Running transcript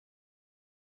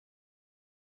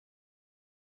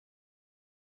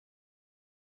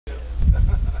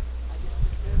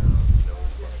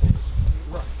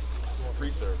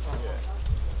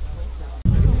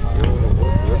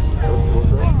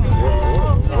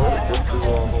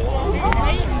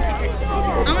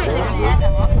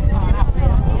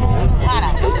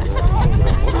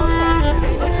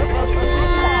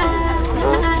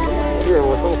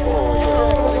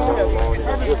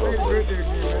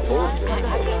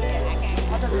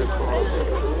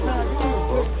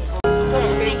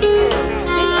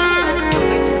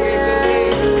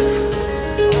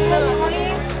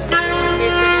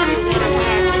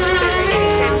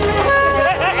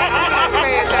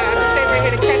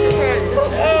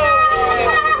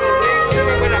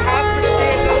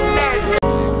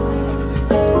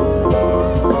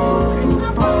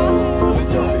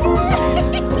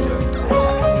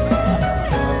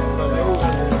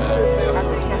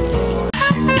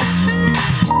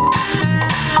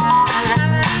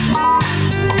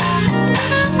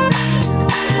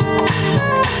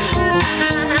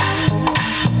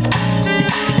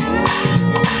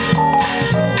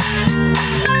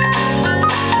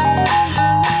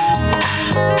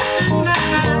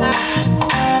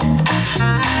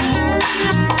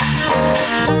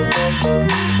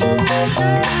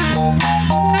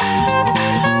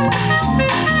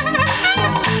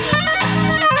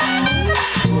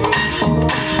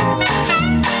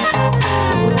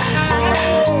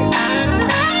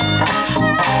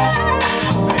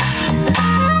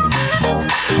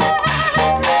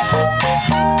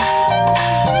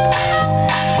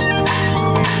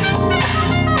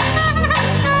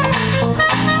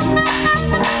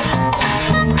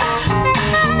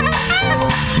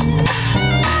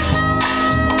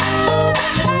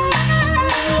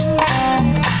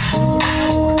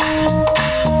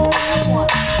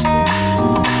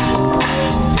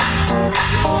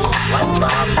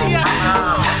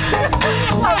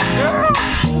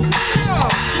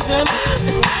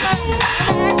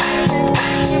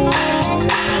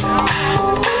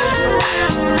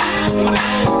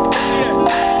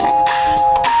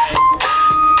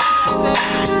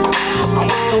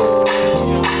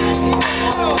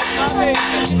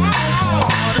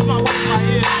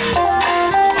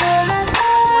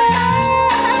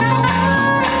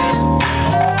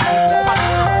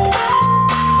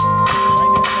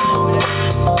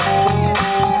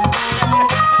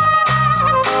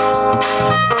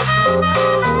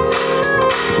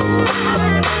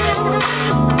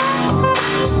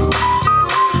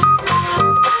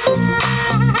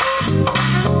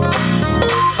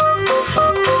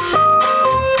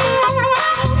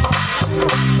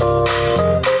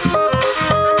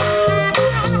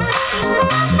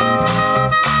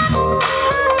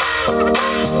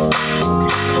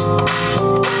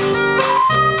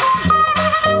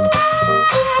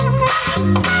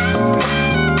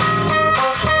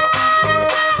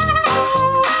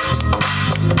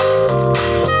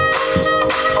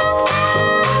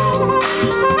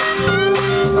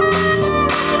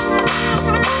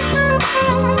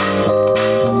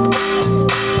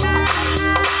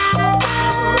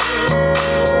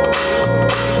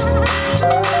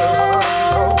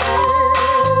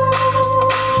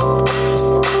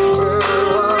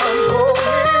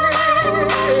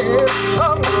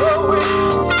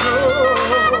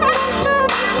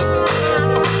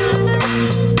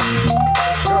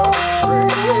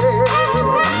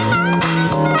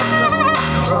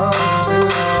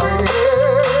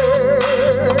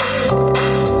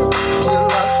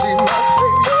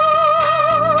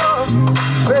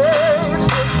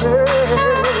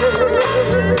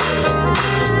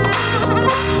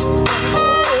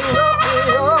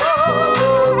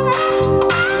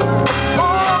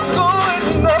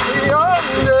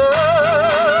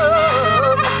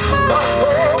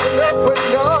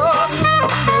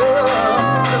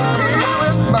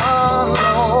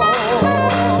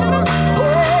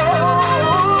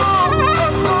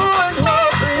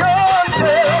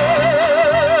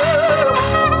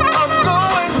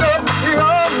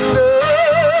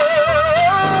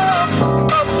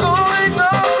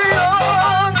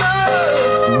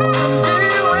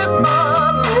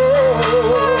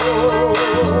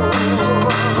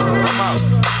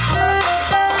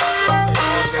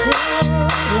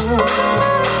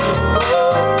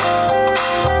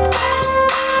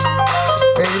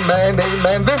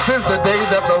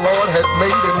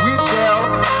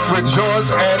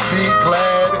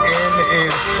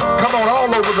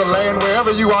over the land,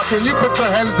 wherever you are, can you put your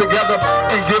hands together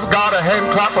and give God a hand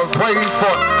clap of praise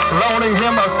for loaning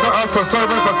him us a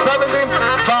servant for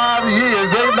 75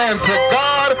 years? Amen. To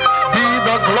God be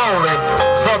the glory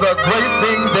for the great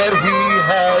things that he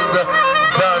has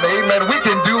done. Amen. We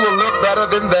can do a little better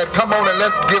than that. Come on and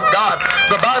let's give God.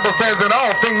 The Bible says in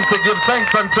all things to give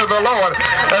thanks unto the Lord.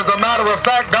 As a matter of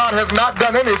fact, God has not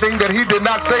done anything that he did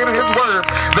not say in his word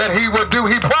that he would do.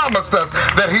 He promised us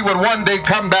that he would one day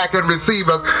come back and receive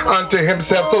us unto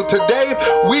himself. So today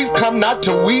we've come not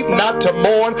to weep, not to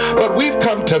mourn, but we've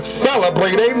come to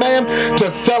celebrate. Amen. To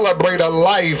celebrate a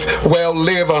life well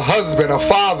lived, a husband, a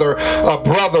father, a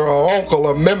brother, a uncle,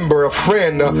 a member, a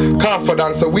friend, a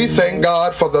confidant. So we thank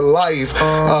God for the life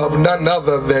of none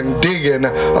other than Diggin'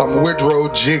 Woodrow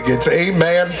Jiggetts.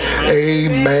 Amen.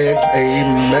 Amen.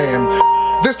 Amen.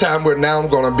 This time we're now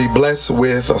going to be blessed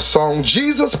with a song,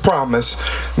 Jesus Promised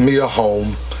Me a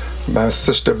Home, by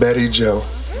Sister Betty Joe.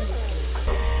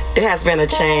 It has been a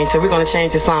change, so we're going to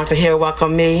change the song to He'll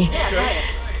Welcome Me.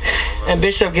 And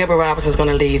Bishop Gilbert Robertson is going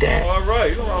to lead that. All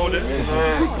right, come on then.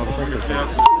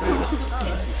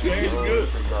 Good.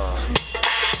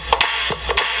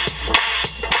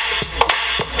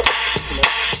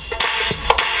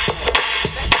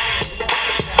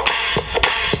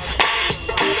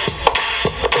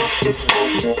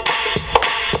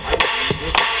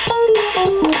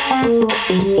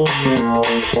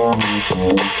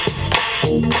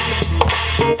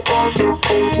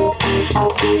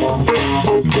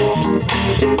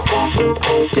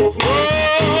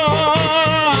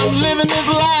 I'm living this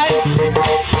life,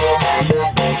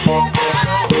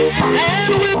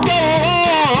 and with the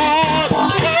Lord,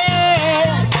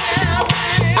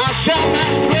 I shall not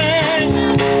stray.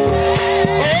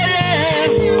 Oh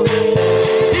yes,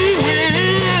 He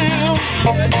will.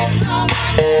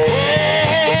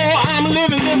 Oh, I'm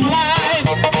living this life,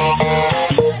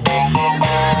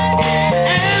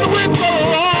 and with the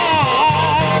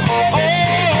Lord,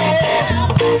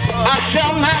 I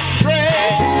shall not stray.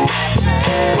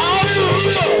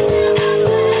 Hallelujah.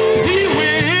 He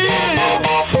will.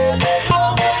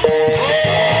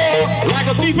 Like a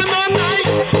thief in the night.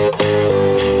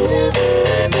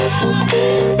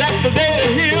 That's the day that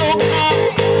he'll come.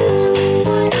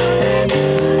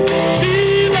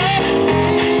 Jesus.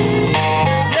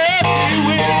 Yes, he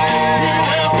will.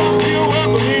 He'll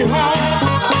welcome me home.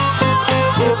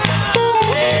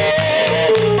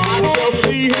 I shall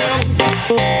see him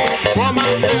for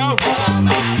myself.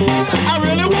 I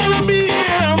really want to be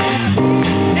him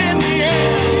in the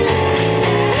end.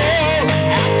 Oh,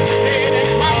 after the day that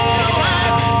Christ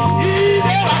alive, he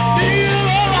that I still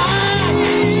alive.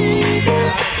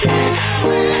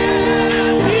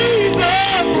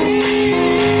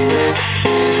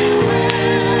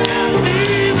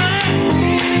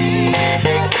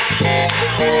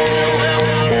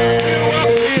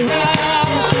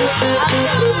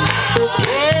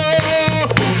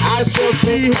 I shall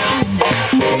see him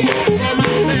for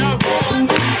myself.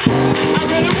 I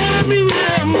really want to be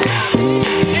him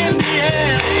in the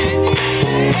end.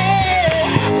 Oh,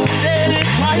 after the day that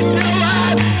Christ shall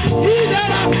rise, he that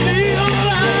I still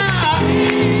alive.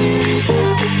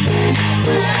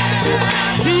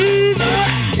 Jesus,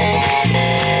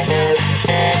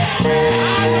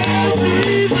 I know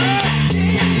Jesus.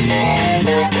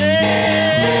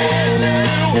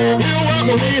 You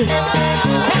welcome me.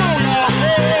 Come on now.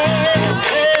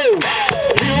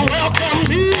 You welcome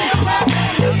me.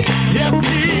 Yes,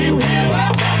 he will.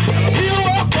 You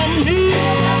welcome me.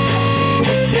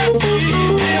 Yes, he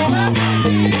will.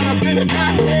 When I'm finished my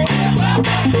course,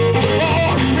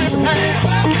 Lord, prepare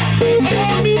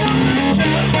for me a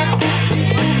mansion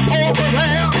over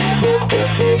there.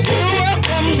 You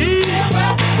welcome me.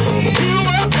 You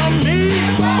welcome me.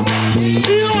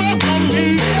 You welcome me.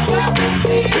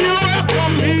 You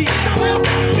welcome me.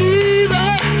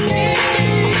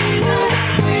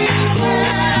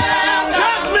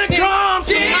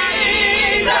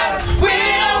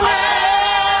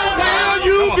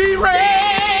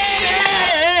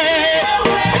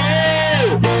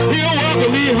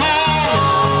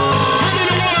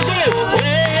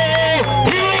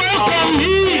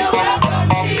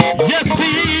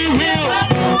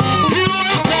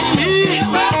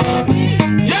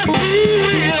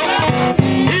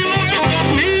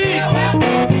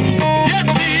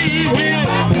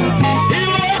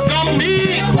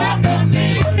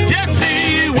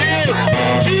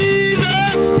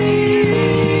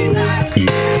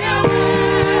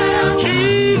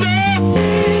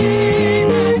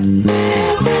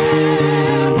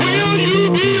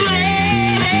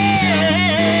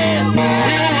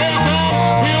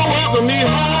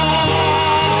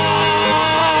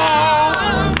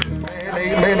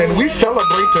 And we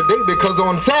celebrate today because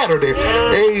on Saturday,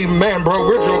 amen, bro,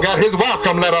 Woodrow got his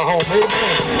welcome letter home. Amen.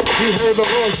 He heard the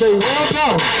Lord say, well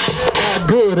done, thou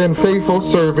good and faithful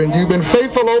servant. You've been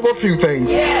faithful over a few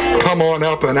things. Come on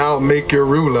up and I'll make you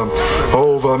ruler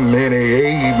over many.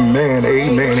 Amen,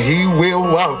 amen. He will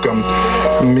welcome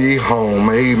me home.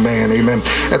 Amen, amen.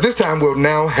 At this time, we'll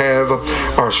now have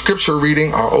our scripture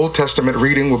reading. Our Old Testament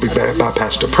reading will be by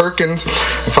Pastor Perkins,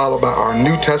 followed by our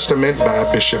New Testament by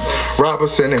Bishop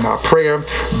Robinson, and our prayer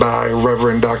by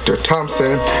Reverend Dr.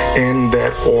 Thompson, in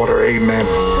that order. Amen.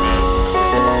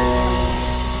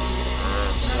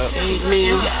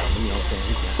 Amen.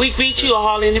 We greet you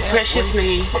all in the precious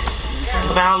name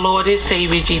of our Lord and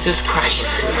Savior Jesus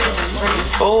Christ.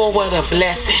 Oh, what a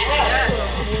blessing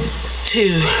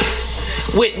to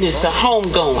witness the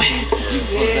homegoing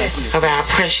of our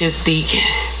precious deacon.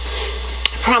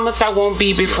 I promise I won't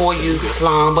be before you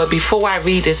long, but before I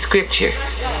read the scripture,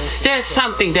 there's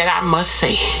something that I must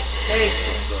say.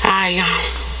 I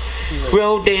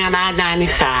rode down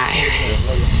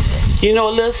I-95. You know,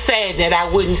 a little sad that I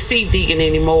wouldn't see Deacon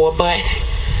anymore, but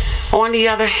on the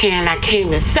other hand, I came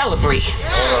to celebrate.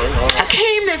 I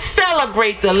came to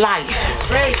celebrate the life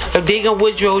of Deacon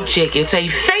Woodrow Jiggetts, a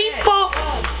faithful,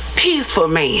 peaceful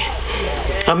man,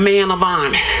 a man of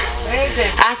honor.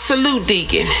 I salute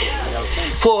Deacon,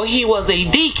 for he was a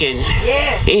deacon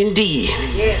indeed.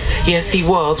 Yes, he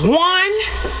was. One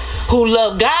who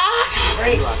loved God,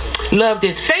 loved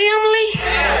his family,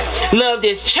 loved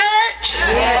his church,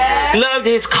 loved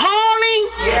his calling,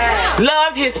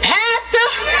 loved his pastor,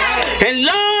 and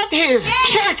loved his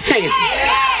church family.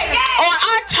 On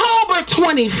October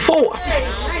 24th,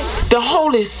 the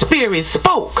Holy Spirit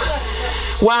spoke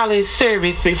while in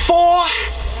service before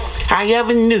I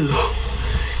ever knew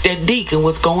that Deacon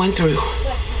was going through.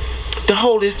 The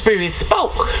Holy Spirit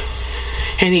spoke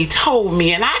and he told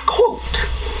me, and I quote,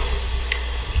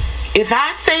 "If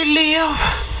I say live,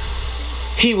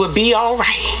 he will be all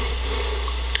right.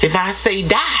 If I say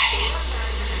die,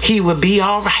 he will be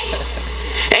all right."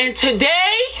 And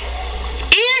today,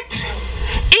 it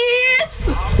is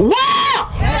well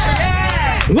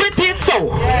with his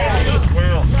soul.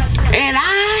 And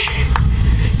I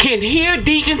can hear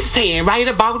Deacon saying right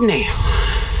about now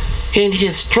in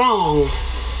his strong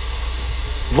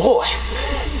voice,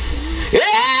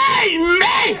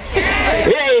 amen,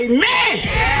 amen,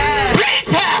 preach,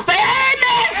 pastor,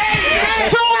 amen.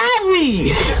 So I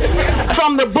read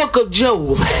from the book of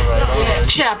Job,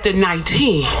 chapter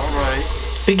 19,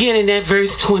 beginning at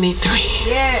verse 23.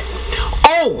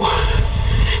 Oh,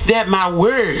 that my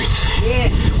words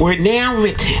were now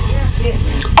written.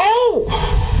 Oh,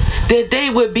 that they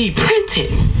would be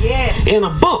printed in a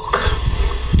book,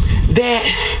 that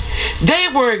they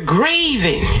were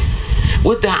graven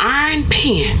with the iron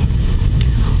pen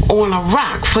on a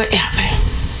rock forever.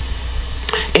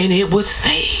 And it would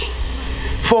say,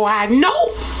 for I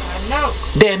know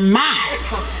that my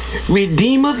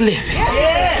Redeemer's living.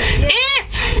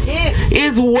 It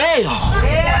is well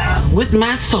with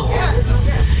my soul.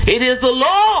 It is the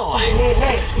Lord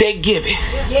that giveth,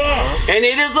 and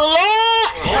it is the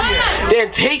Lord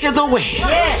that taketh away.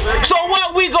 So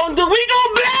what we gonna do? We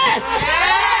gonna bless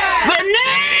the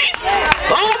name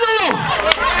of the Lord.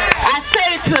 I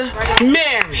say to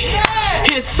Mary,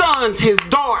 his sons, his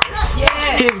daughters,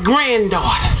 his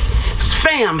granddaughters, his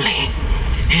family,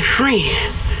 and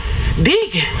friends,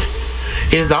 Deacon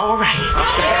is all right.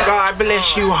 God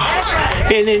bless you all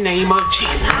in the name of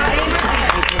Jesus.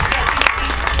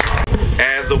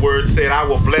 As the word said, I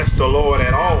will bless the Lord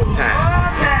at all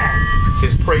times.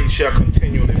 His praise shall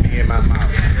continually be in my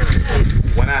mouth.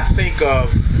 When I think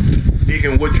of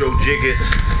Deacon Woodrow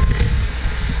Jiggetts,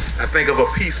 I think of a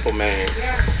peaceful man.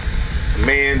 A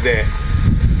man that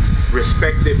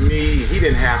respected me. He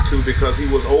didn't have to because he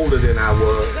was older than I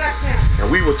was. And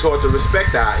we were taught to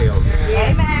respect our elders.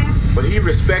 Amen. But he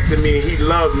respected me and he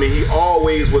loved me. He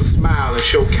always would smile and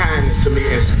show kindness to me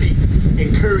and speak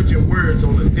encouraging words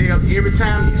on the day of every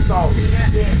time he saw me.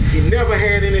 He never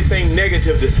had anything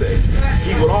negative to say.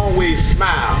 He would always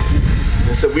smile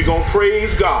and say, we're going to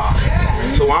praise God.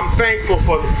 So I'm thankful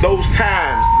for those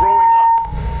times growing up,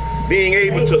 being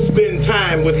able to spend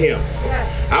time with him.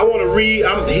 I'm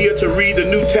here to read the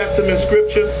New Testament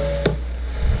scripture,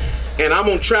 and I'm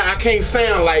going to try. I can't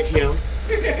sound like him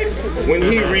when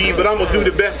he read, but I'm going to do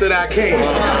the best that I can.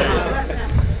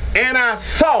 And I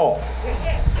saw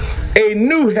a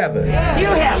new heaven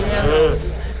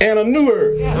and a new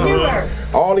earth.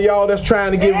 All of y'all that's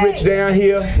trying to get rich down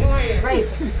here,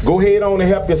 go ahead on and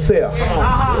help yourself.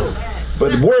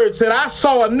 But the word said, I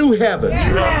saw a new heaven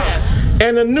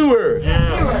and the new earth.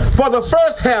 For the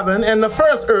first heaven and the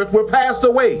first earth were passed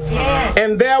away,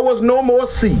 and there was no more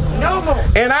sea.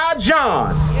 And I,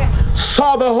 John,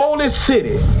 saw the holy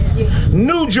city,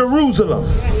 New Jerusalem,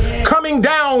 coming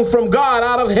down from God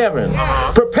out of heaven,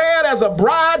 prepared as a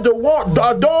bride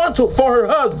adorned for her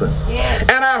husband.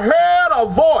 And I heard a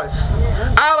voice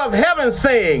out of heaven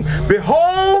saying,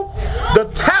 behold, the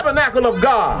tabernacle of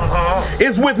God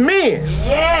is with men,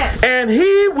 and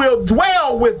he will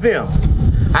dwell with them.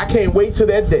 I can't wait till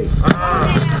that day.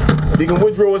 Deacon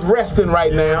Woodrow is resting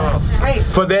right now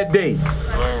for that day.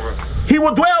 He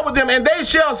will dwell with them, and they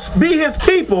shall be his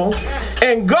people,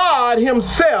 and God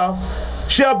himself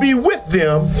shall be with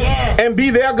them and be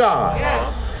their God.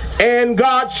 And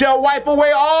God shall wipe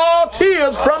away all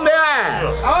tears from their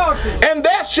eyes. And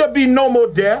there shall be no more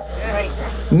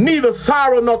death, neither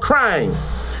sorrow nor crying,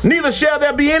 neither shall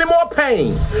there be any more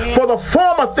pain, for the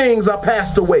former things are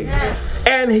passed away.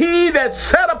 And he that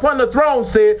sat upon the throne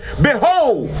said,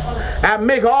 behold, I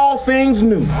make all things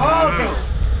new.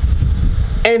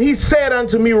 And he said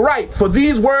unto me, write, for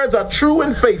these words are true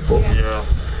and faithful.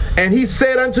 And he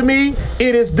said unto me,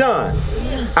 it is done.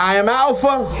 I am Alpha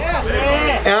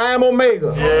and I am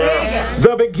Omega,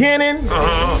 the beginning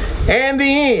and the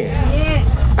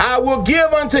end. I will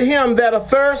give unto him that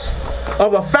athirst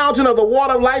of the fountain of the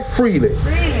water of life freely.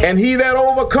 And he that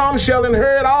overcomes shall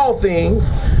inherit all things,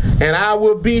 and I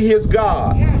will be his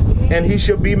God, and he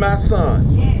shall be my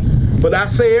son. But I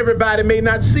say everybody may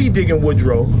not see Deacon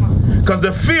Woodrow, because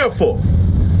the fearful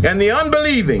and the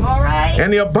unbelieving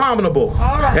and the abominable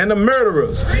and the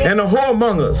murderers and the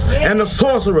whoremongers and the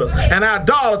sorcerers and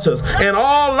idolaters and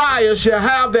all liars shall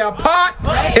have their part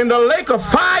in the lake of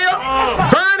fire,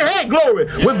 burn, hey, glory,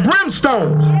 with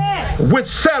brimstones, which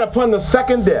sat upon the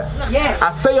second death.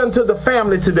 I say unto the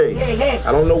family today,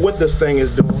 I don't know what this thing is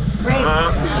doing,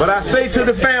 but I say to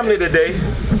the family today,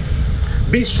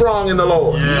 be strong in the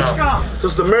Lord.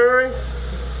 Sister Mary,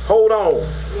 hold on.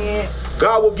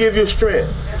 God will give you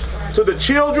strength. To the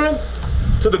children,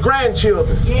 to the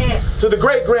grandchildren, to the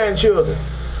great-grandchildren,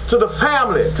 to the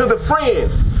family, to the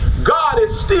friends, God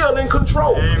is still in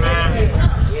control.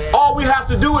 All we have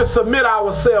to do is submit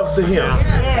ourselves to him,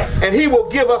 and he will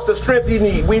give us the strength we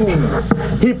need.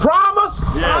 He promised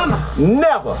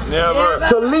never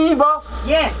to leave us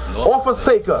or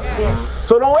forsake us.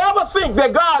 So don't ever think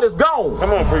that God is gone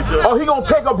or he gonna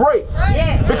take a break,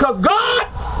 because God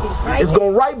is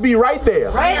gonna be right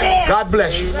there. God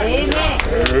bless you.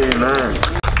 Amen.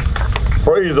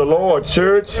 Praise the Lord,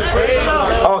 church.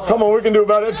 Oh, come on, we can do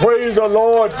about it. Praise the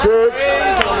Lord, church.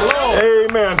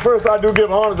 Amen. First, I do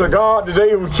give honor to God today,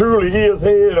 who truly is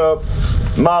head of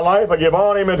my life. I give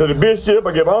honor, amen, to the bishop.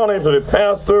 I give honor to the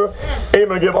pastor.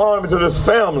 Amen. I give honor to this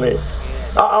family.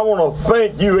 I want to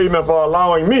thank you, amen, for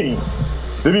allowing me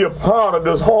to be a part of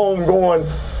this homegoing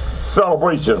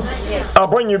celebration. I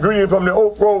bring you greeting from the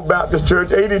Oak Grove Baptist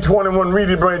Church, 8021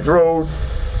 Reedy Branch Road,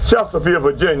 Chesterfield,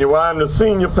 Virginia, where I'm the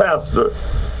senior pastor.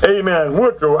 Amen.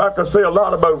 Woodrow, I could say a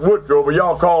lot about Woodrow, but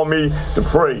y'all call me to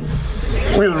pray.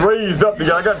 We was raised up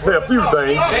together. I got to say a few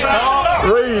things.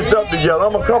 Raised up together.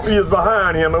 I'm a couple years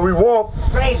behind him, and we walked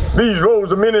these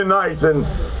roads many nights and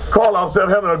call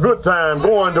ourselves having a good time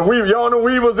going to Weaver. Y'all know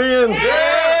Weaver's in?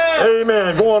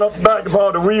 Amen. Going up back to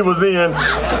part of Weaver's in,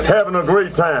 having a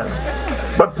great time.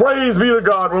 But praise be to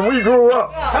God, when we grew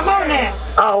up,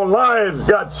 our lives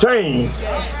got changed.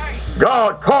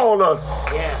 God called us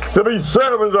to be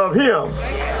servants of him.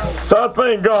 So I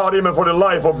thank God, amen, for the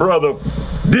life of Brother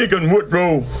Deacon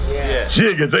Woodrow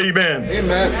Jiggetts. Amen.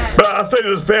 But I say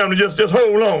to this family, just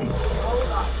hold on.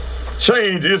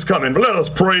 Change is coming. But let us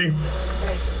pray.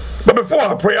 But before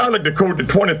I pray, I'd like to quote the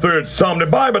 23rd Psalm. The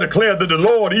Bible declares that the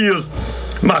Lord is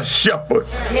my shepherd,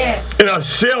 and I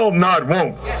shall not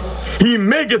want. He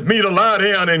maketh me to lie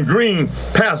down in green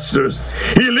pastures.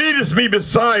 He leadeth me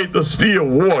beside the still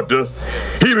waters.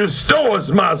 He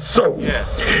restores my soul.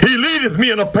 He leadeth me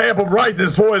in a path of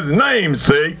righteousness for his name's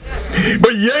sake.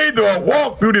 But yea, though I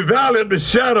walk through the valley of the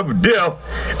shadow of death,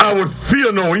 I would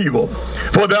fear no evil.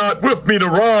 For thou art with me, the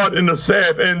rod and the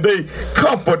staff, and they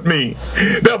comfort me.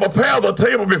 Thou preparest a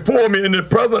table before me in the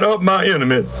presence of my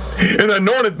enemies, and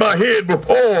anointeth my head with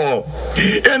oil,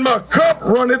 and my cup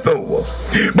runneth over.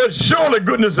 But surely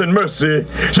goodness and mercy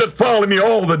shall follow me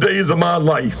all the days of my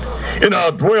life, and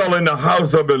I'll dwell in the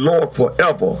house of the Lord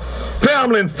forever.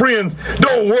 Family and friends,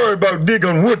 don't worry about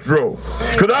Deacon Woodrow,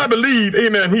 because I believe,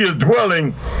 amen, he is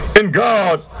dwelling in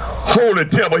God's holy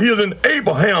temple. He is in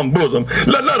Abraham's bosom.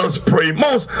 Let us pray.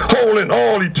 Most holy and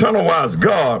all eternal wise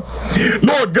God,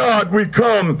 Lord God, we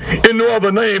come in no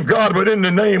other name, God, but in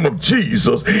the name of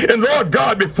Jesus. And Lord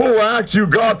God, before I ask you,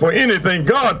 God, for anything,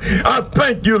 God, I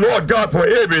thank you, Lord God, for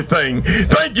everything.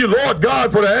 Thank you, Lord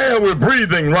God, for the air we're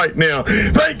breathing right now.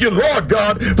 Thank you, Lord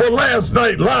God, for last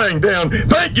night lying down.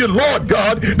 Thank you, Lord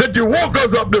God, that you woke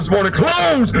us up this morning,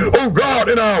 closed, oh God,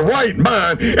 in our right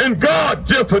mind. And God,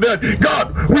 just for that,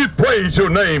 God, we praise your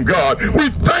name, God. We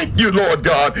thank you, Lord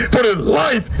God, for the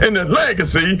life and the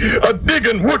legacy of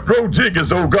Deacon Woodrow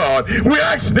Jiggetts, oh God. We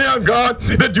ask now, God,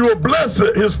 that you will bless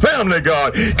his family,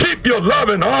 God. Keep your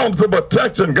loving arms of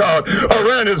protection, God,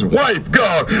 around his wife,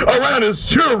 God, around his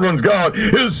children, God,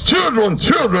 his children's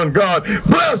children, God.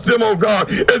 Bless them, oh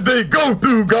God, as they go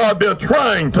through, God, their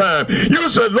trying time. You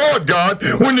said, Lord God,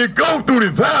 when you go through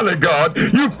the valley, God,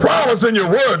 you promise in your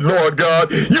word, Lord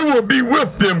God, you will be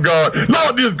with them, God.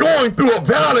 Lord, is going through a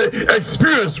valley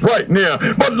experience right now.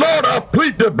 But Lord, I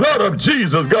plead the blood of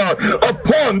Jesus, God,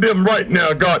 upon them right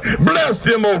now, God. Bless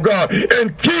them, oh God,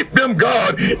 and keep them,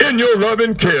 God, in your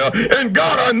loving care. And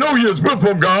God, I know you're with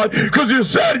them, God, because you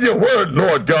said in your word,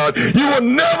 Lord God, you will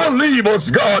never leave us,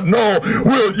 God, nor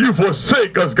will you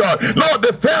forsake us, God. Lord,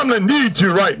 the family needs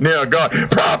you right now, God.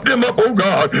 Prop them up, oh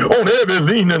God, on every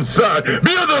leaning side.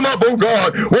 Build them up, oh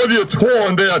God, where you're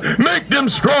torn down. Make them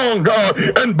strong, God,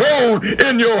 and bold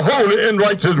in your holy and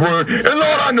righteous word. And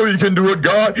Lord, I know you can do it,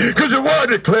 God, because your word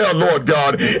declared, Lord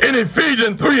God, in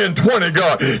Ephesians 3:20,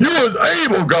 God, you was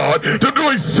able, God, to do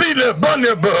exceedingly abundantly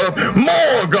above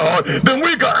more, God, than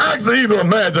we could actually even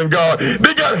imagine, God.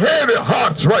 They got heavy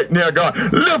hearts right now, God.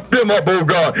 Lift them up, oh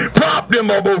God. Prop them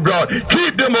up, oh God.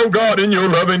 Keep them, oh God, in your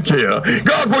loving care.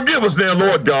 God, forgive us now,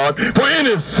 Lord God, for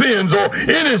any sins or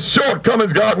any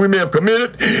shortcomings, God, we may have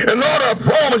committed. And Lord, I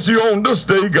promise you on this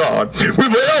day, God, we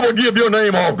will ever give your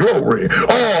name all glory,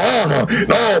 all honor,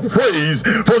 and all praise.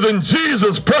 For in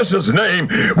Jesus' precious name,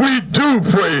 we do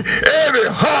pray. Every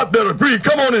heart that agrees,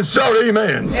 come on and shout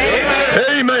amen. Amen.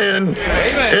 Amen.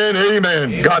 Amen. And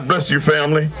amen. God bless you,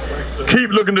 family.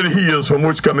 Keep looking to the hills from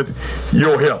which cometh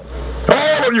your help.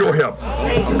 All of your help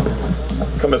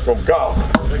cometh from God.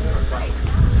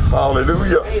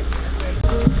 Hallelujah.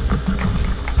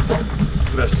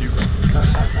 Bless you.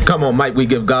 Come on, Mike, we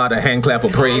give God a hand clap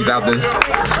of praise out this.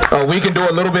 Oh, we can do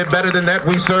a little bit better than that.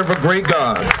 We serve a great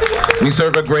God. We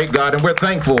serve a great God, and we're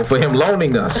thankful for him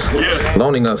loaning us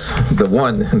the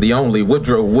one, the only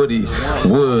Woodrow Wood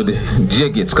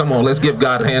Jiggetts. Come on, let's give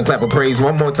God a hand clap of praise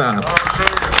one more time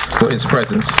for his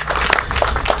presence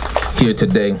here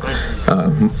today.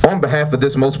 On behalf of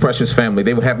this most precious family,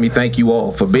 they would have me thank you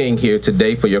all for being here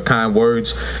today, for your kind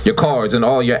words, your cards, and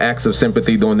all your acts of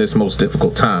sympathy during this most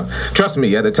difficult time. Trust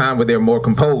me, at a time where they're more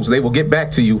composed, they will get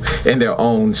back to you in their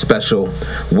own special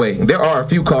way. There are a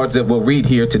few cards that we'll read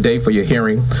here today for your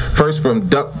hearing. First, from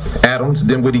Duck Adams,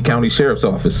 Dinwiddie County Sheriff's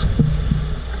Office.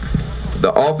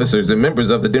 The officers and members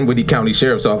of the Dinwiddie County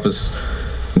Sheriff's Office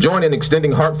join in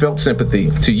extending heartfelt sympathy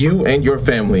to you and your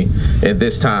family in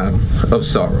this time of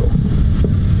sorrow.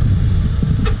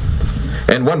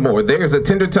 And one more, there's a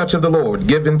tender touch of the Lord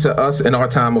given to us in our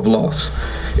time of loss.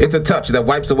 It's a touch that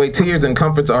wipes away tears and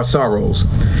comforts our sorrows.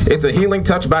 It's a healing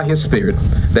touch by his Spirit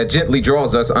that gently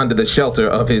draws us under the shelter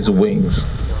of his wings.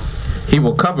 He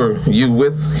will cover you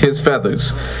with his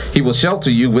feathers. He will shelter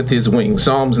you with his wings.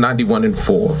 Psalms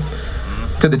 91:4.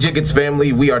 To the Jiggetts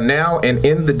family, we are now and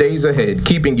in the days ahead,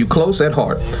 keeping you close at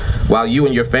heart while you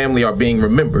and your family are being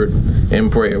remembered in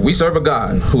prayer. We serve a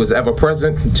God who is ever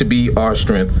present to be our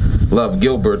strength. Love,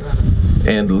 Gilbert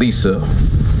and Lisa.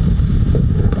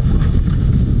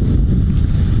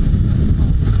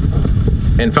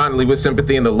 And finally, with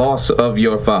sympathy in the loss of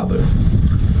your father.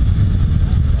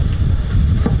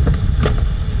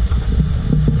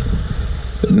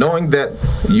 Knowing that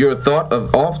you're thought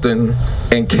of often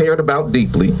and cared about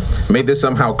deeply, may this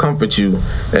somehow comfort you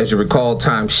as you recall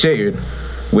time shared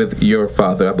with your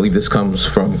father. I believe this comes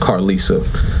from Carlisa.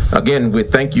 Again, we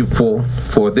thank you for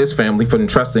this family, for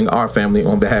entrusting our family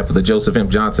on behalf of the Joseph M.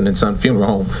 Johnson and Son Funeral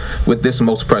Home with this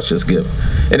most precious gift.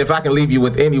 And if I can leave you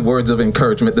with any words of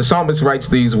encouragement, the psalmist writes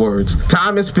these words: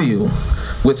 time is filled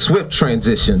with swift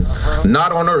transition,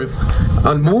 not on earth.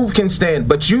 Unmoved can stand,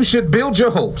 but you should build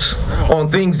your hopes on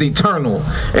things eternal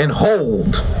and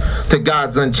hold to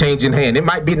God's unchanging hand. It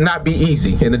might not be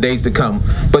easy in the days to come,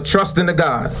 but trust in the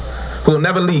God who will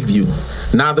never leave you,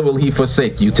 neither will he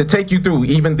forsake you, to take you through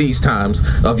even these times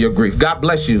of your grief. God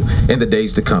bless you in the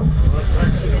days to come.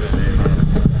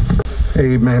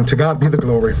 Amen. To God be the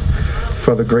glory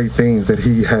for the great things that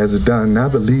he has done. I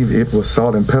believe it was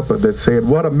Salt and Pepper that said,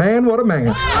 "What a man, what a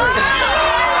man.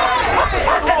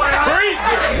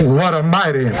 What a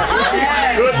mighty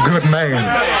good man."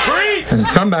 And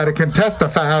somebody can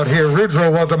testify out here, Woodrow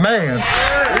was a man,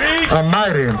 a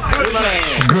mighty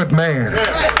good man.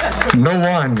 No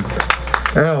one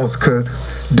else could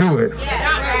do it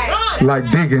like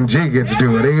Deacon Jiggetts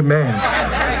do it. Amen.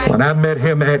 When I met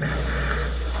him at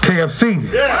KFC,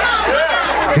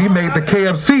 he made the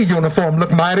KFC uniform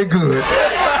look mighty good.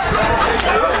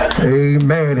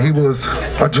 Amen. He was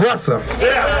a dresser.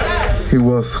 He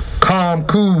was calm,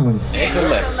 cool,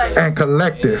 and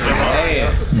collective.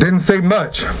 Didn't say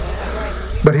much,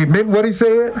 but he meant what he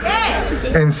said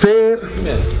and said,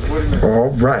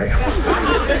 all right.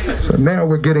 So now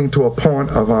we're getting to a point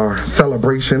of our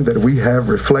celebration that we have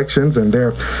reflections, and there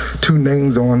are 2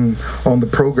 names on the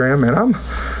program, and I'm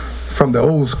from the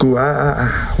old school.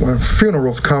 When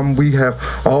funerals come, we have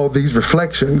all these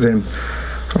reflections, and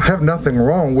I have nothing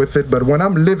wrong with it, but when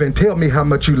I'm living, tell me how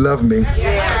much you love me,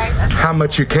 how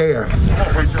much you care,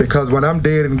 because when I'm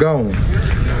dead and gone,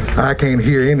 I can't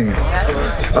hear any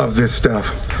of this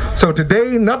stuff. So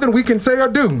today, nothing we can say or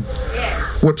do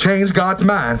will change God's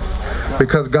mind,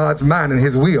 because God's mind and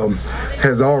his will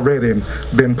has already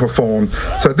been performed.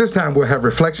 So this time we'll have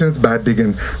reflections by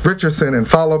Deacon Richardson, and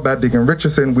followed by Deacon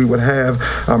Richardson, we would have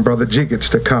Brother Jiggetts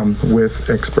to come with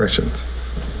expressions.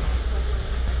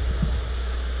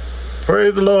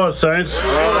 Praise the Lord, saints.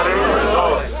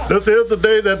 This is the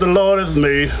day that the Lord has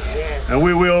made, and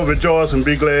we will rejoice and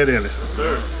be glad in it.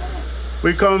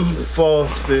 We come for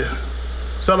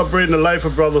celebrating the life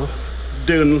of Brother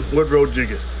Deacon Woodrow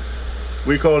Jiggetts.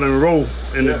 We call him Roe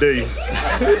in the day.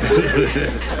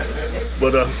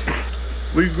 But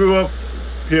we grew up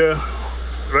here,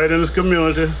 right in this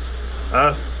community.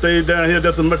 I stayed down here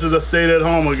just as much as I stayed at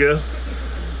home, I guess.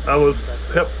 I was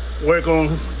helped work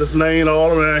on this lane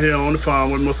all around here on the farm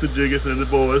with Mr. Jiggetts and the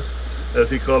boys, as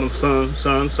he called them,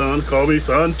 son, call me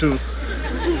son too.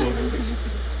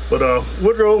 But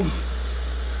Woodrow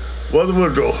was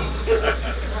Woodrow.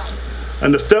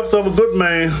 And the steps of a good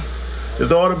man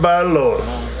is ordered by the Lord.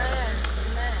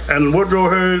 And Woodrow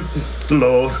heard the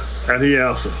Lord, and he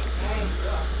answered.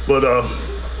 But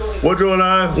Woodrow and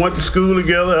I went to school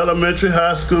together, elementary,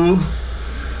 high school.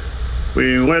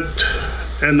 We went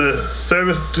in the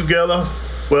service together.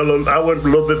 Well, I went a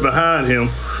little bit behind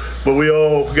him, but we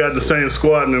all got in the same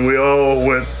squad, and we all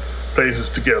went places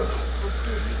together.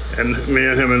 And me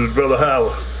and him and his brother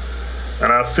Howard.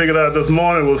 And I figured out this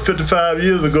morning, it was 55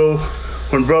 years ago,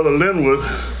 when Brother Linwood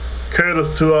carried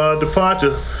us to our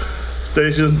departure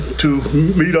station to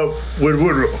meet up with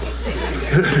Woodrow.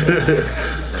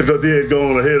 Because he had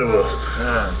gone ahead of us.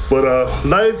 But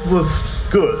life was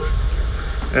good.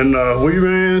 And we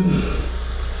ran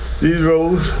these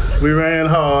roads, we ran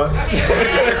hard.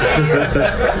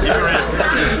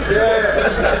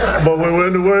 But when we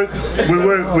went to work,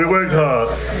 we worked hard.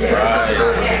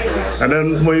 And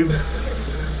then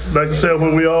like I said,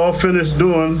 when we all finished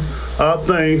doing our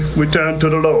thing, we turned to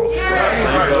the Lord.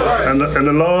 And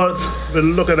the Lord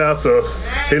been looking after us.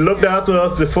 He looked after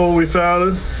us before we found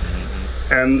him,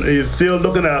 and he's still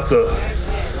looking after us.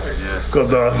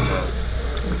 Because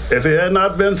if it had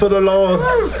not been for the Lord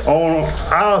on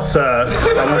our side,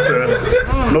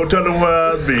 no telling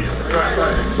where I'd be.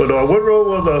 But Woodrow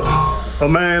was a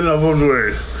man of his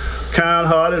word,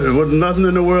 kind-hearted. There wasn't nothing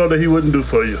in the world that he wouldn't do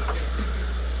for you.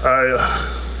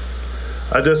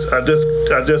 I just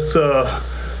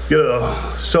get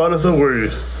a shortest of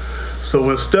words. So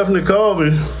when Stephanie called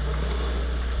me,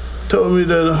 told me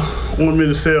that wanted me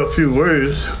to say a few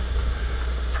words,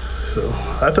 so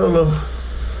I told her.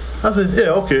 I said, yeah,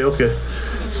 okay.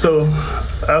 So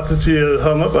after she had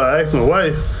hung up, I asked my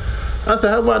wife, I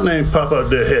said, how my name pop out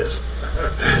there hat?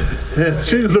 And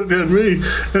she looked at me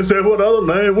and said, what other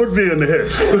name would be in the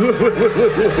hat?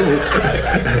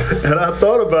 And I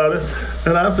thought about it,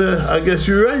 and I said, I guess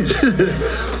you're right.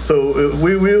 So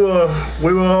we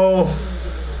were all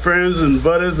friends and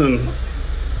buddies, and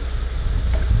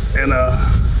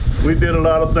we did a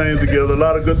lot of things together, a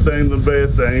lot of good things and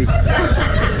bad things.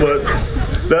 But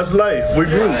that's life. We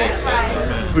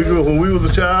grew. When we was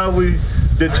a child, we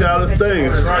did childish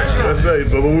things. That's right.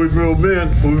 But when we grew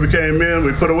men, when we became men,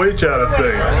 we put away childish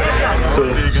things.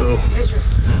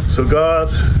 So God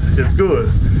is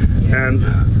good. And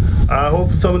I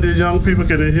hope some of these young people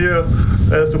can hear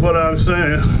as to what I'm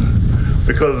saying,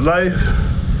 because life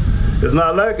is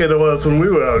not like it was when we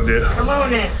were out there. Come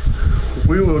on now.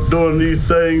 we were doing these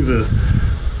things and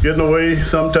getting away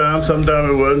sometimes it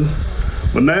wasn't.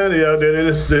 But now they out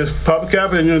there, there's Papa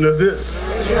Kappa and that's it.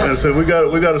 And so we got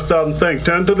to stop and think.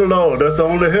 Turn to the Lord. That's the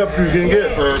only help you can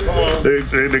get.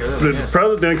 The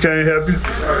president can't help you.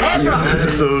 That's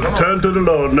right. So turn to the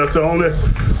Lord. And that's the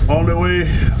only way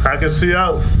I can see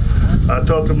out. I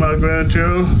talk to my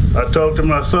grandchildren. I talk to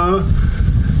my son.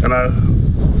 And I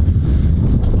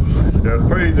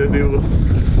prayed that they will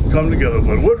come together.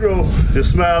 But Woodrow is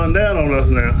smiling down on us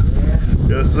now.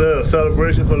 It's a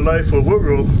celebration for life for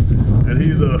Woodrow. And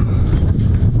he's a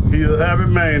happy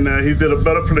man now. He's in a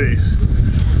better place.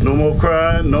 No more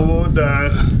crying, no more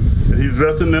dying. And he's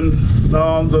resting in the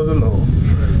arms of the Lord.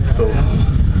 So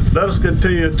let us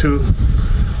continue to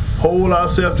hold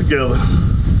ourselves together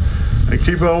and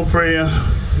keep on praying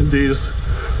in Jesus,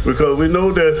 because we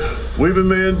know that weeping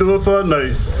may endure for a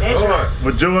night,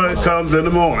 but joy comes in the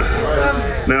morning.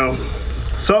 Now,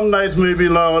 some nights may be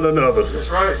longer than others,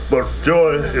 but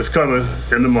joy is coming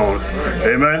in the morning.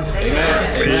 Amen?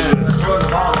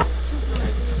 Amen.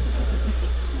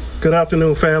 Good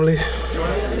afternoon, family.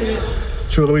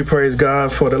 Truly, we praise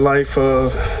God for the life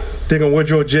of Deacon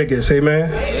Woodrow Jiggetts.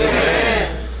 Amen?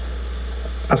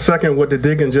 I second what the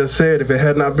deacon just said. If it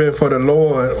had not been for the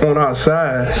Lord on our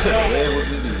side,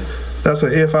 that's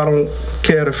an if I don't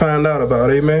care to find out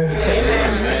about. Amen?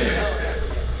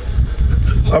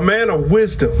 A man of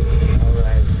wisdom,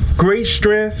 great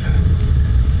strength,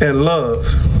 and love.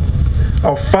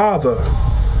 A father,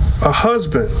 a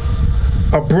husband,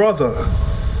 a brother,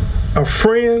 a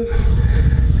friend,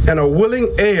 and a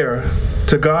willing heir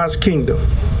to God's kingdom.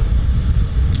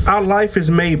 Our life is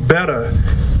made better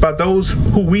by those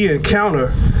who we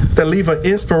encounter that leave an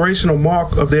inspirational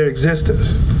mark of their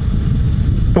existence.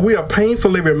 But we are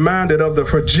painfully reminded of the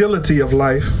fragility of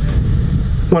life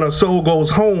when a soul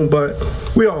goes home, but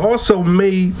we are also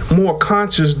made more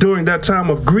conscious during that time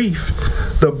of grief,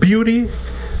 the beauty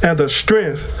and the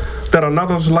strength that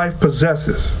another's life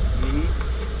possesses.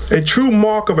 A true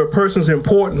mark of a person's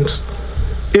importance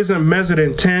isn't measured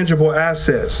in tangible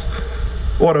assets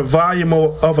or the volume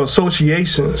of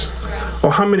associations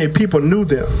or how many people knew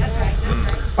them.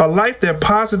 A life that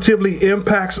positively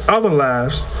impacts other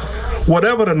lives,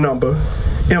 whatever the number,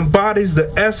 embodies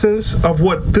the essence of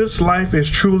what this life is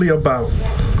truly about.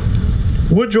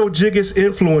 Woodrow Jiggetts'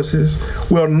 influences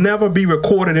will never be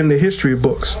recorded in the history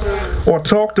books or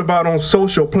talked about on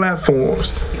social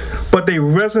platforms, but they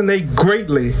resonate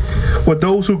greatly with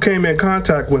those who came in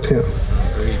contact with him.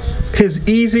 His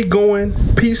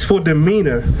easygoing, peaceful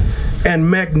demeanor and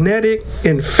magnetic,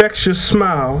 infectious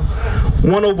smile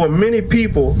won over many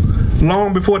people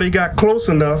long before they got close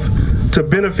enough to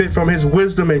benefit from his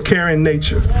wisdom and caring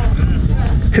nature.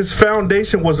 His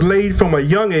foundation was laid from a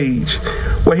young age,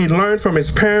 where he learned from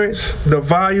his parents the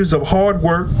values of hard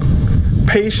work,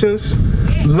 patience,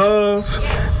 love,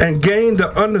 and gained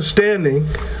the understanding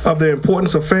of the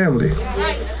importance of family.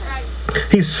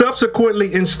 He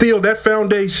subsequently instilled that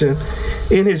foundation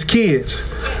in his kids,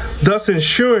 thus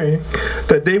ensuring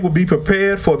that they would be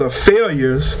prepared for the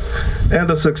failures and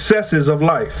the successes of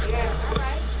life.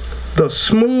 The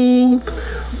smooth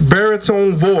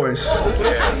baritone voice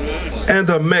and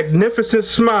the magnificent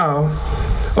smile,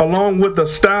 along with the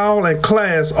style and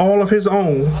class all of his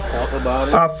own,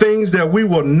 are things that we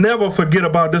will never forget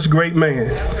about this great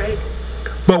man.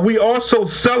 But we also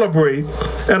celebrate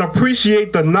and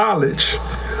appreciate the knowledge,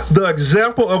 the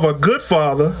example of a good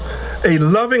father, a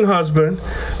loving husband,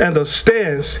 and the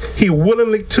stance he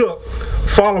willingly took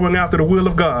following after the will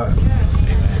of God.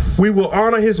 We will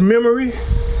honor his memory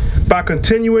by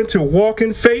continuing to walk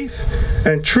in faith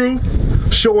and truth,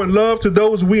 showing love to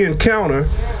those we encounter,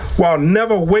 while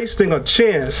never wasting a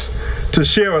chance to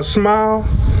share a smile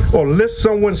or lift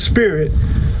someone's spirit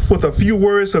with a few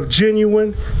words of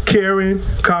genuine, caring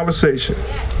conversation.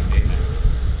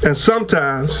 And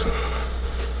sometimes,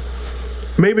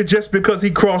 maybe just because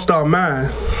he crossed our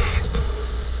mind,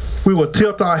 we will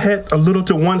tilt our head a little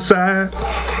to one side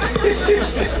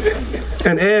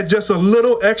and add just a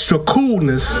little extra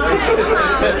coolness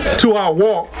to our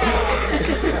walk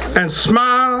and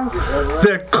smile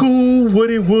that cool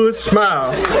Woody Wood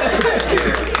smile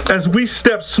as we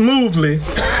step smoothly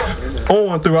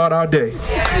on throughout our day.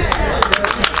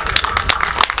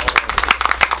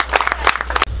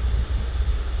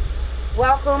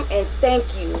 Welcome and thank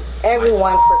you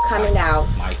everyone for coming out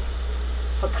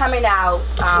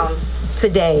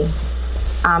today.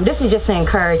 This is just to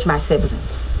encourage my siblings.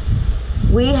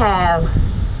 We have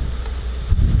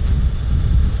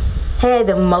had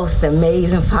the most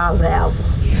amazing father album.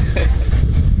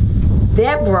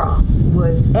 Deborah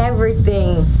was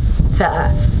everything to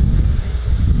us.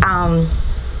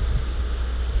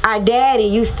 Our daddy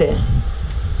used to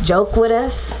joke with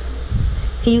us.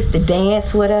 He used to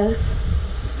dance with us.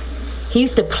 He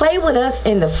used to play with us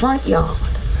in the front yard.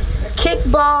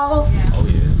 Kickball,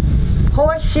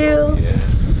 horseshoe.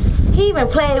 He even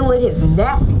played with his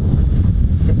nephew,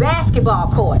 the basketball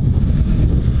court.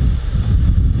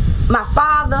 My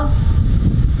father,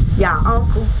 y'all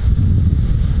uncle,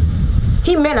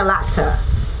 he meant a lot to us.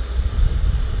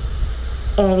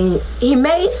 And he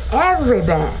made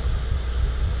everybody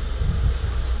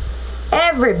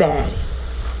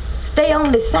stay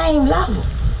on the same level.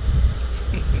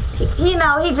 You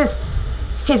know,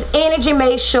 his energy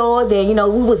made sure that, you know,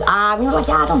 we was arguing. We were like,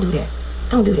 y'all don't do that.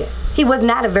 Don't do that. He was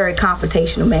not a very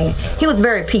confrontational man. He was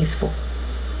very peaceful.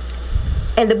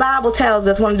 And the Bible tells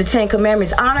us, one of the 10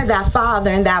 Commandments, honor thy father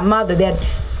and thy mother, that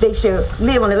they should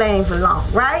live on the land for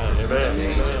long, right?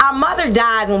 Amen. Our mother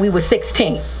died when we were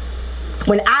 16,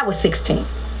 when I was 16.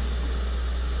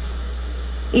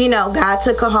 You know, God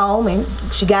took her home and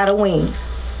she got her wings.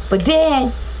 But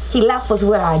then he left us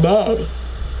with our daddy.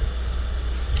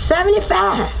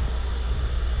 75.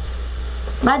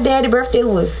 My daddy's birthday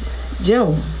was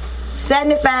June.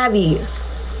 75 years.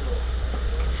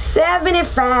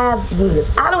 75 years.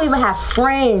 I don't even have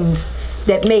friends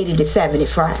that made it to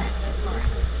 75.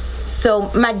 So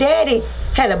my daddy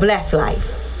had a blessed life.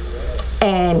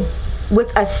 And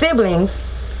with us siblings,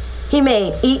 he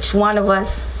made each one of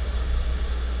us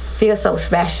feel so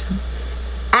special.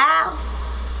 Al,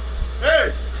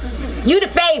 hey, you the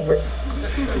favorite.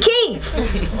 Keith,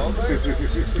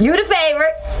 you the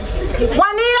favorite.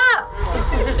 Juanita,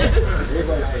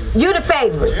 you the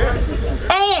favorite.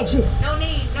 Angie, no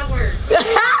need, no word.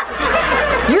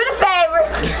 You the favorite.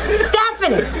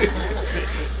 Stephanie,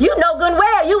 you know good and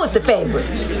well you was the favorite.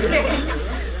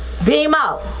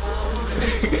 Bimo,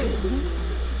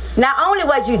 not only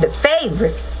was you the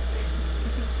favorite,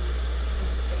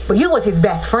 but you was his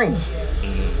best friend.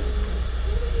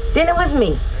 Then it was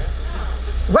me.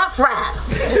 Rough Rider,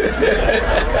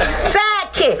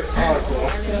 sidekick,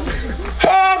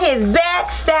 had his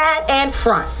back, side, and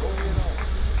front.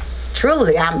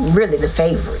 Truly, I'm really the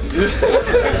favorite.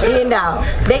 You know,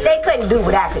 they couldn't do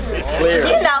what I could do.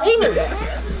 You know, he knew that.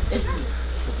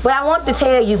 But I want to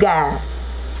tell you guys,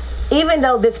 even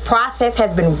though this process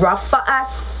has been rough for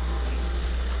us,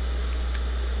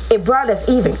 it brought us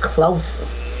even closer.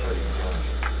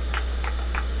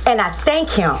 And I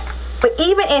thank him. But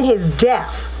even in his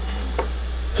death,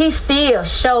 he still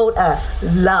showed us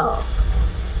love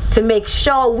to make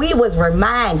sure we was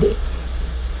reminded.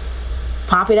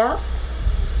 Pump It Up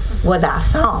was our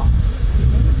song.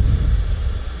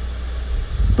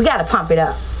 We gotta pump it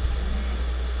up.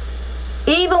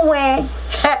 Even when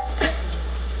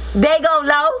they go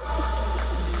low,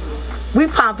 we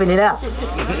pumping it up.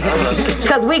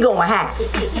 Cause we going high.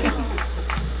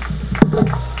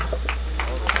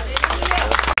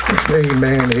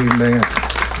 Amen, amen.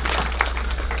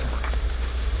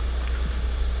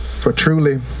 For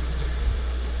truly,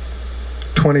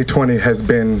 2020 has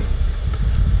been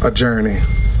a journey.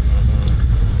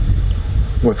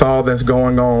 With all that's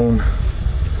going on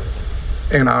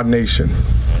in our nation.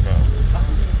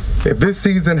 If this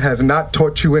season has not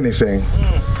taught you anything,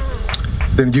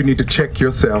 then you need to check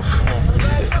yourself.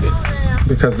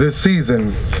 Because this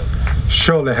season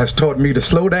surely has taught me to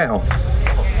slow down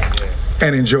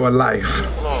and enjoy life,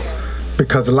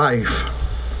 because life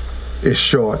is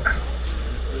short.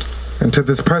 And to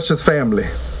this precious family,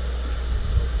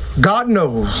 God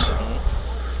knows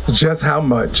just how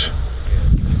much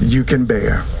you can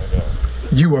bear.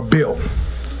 You are built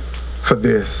for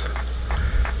this.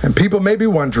 And people may be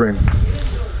wondering,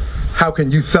 how can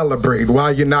you celebrate?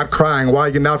 Why you're not crying? Why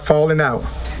you're not falling out?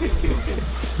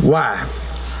 Why?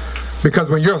 Because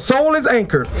when your soul is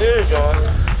anchored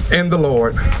in the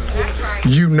Lord,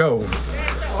 you know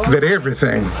that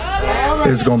everything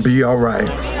is going to be all right.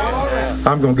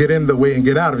 I'm going to get in the way and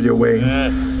get out of your way,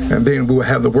 and then we'll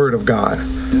have the word of God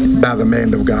by the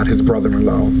man of God, his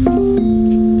brother-in-law.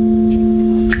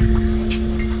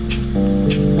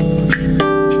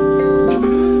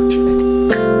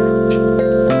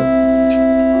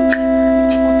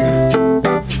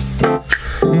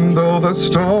 Though the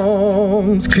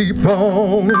storms keep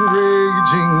on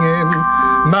raging in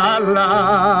my life,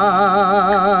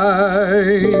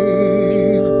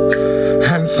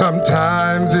 and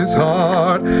sometimes it's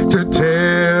hard to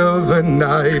tell the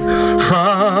night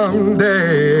from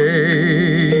day.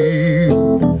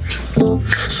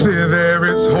 Still there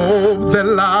is hope that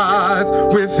lies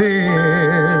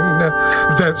within,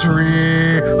 that's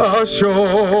reassured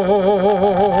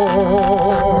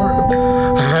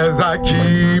as I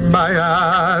keep my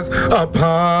eyes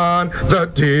upon the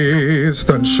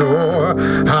distant shore.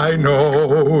 I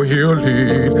know he'll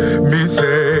lead me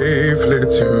safely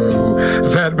to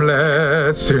that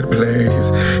blessed place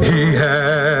he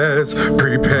has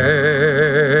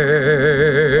prepared.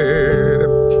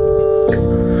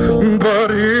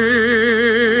 But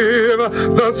if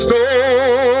the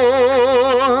storms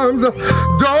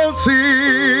don't cease,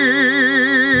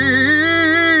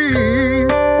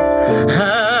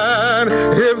 and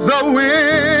if the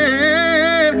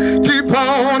wind keep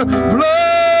on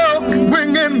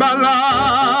blowing in my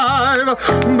life,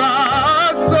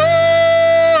 my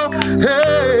soul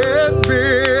has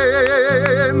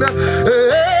been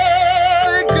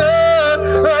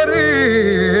anchored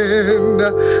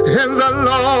in the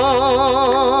Lord.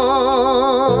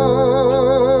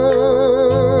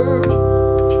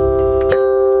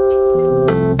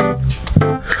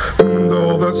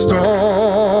 Though the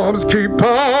storms keep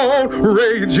on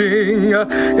raging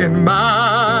in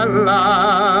my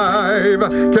life.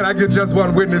 Can I get just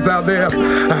one witness out there?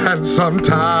 And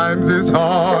sometimes it's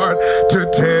hard to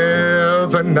tell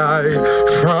the night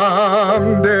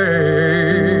from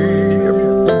day.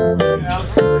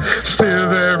 Still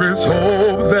there is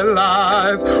hope that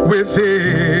lies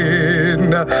within,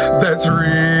 that's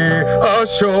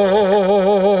reassured.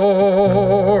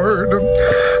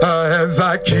 As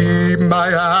I keep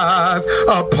my eyes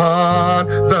upon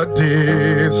the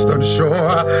distant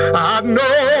shore, I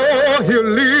know he'll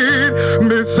lead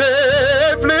me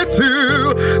safely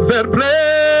to that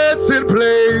blessed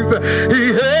place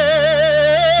he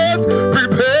has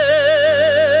prepared.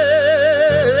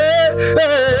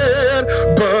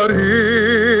 But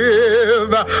if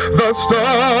the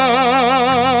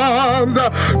storms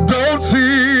don't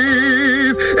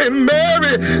cease, and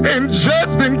Mary, and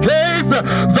just in case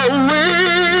the wind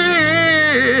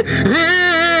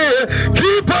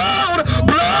keep on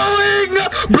blowing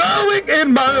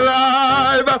in my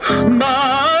life,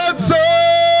 my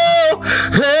soul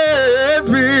has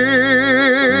been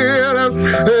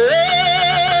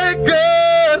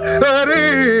anchored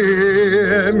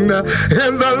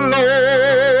in the Lord.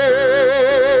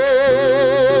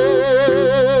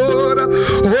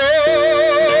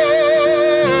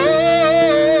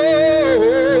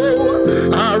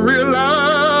 I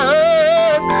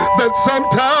realize that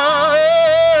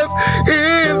sometimes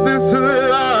in this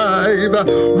life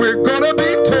we're gonna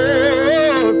be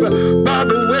tossed by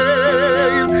the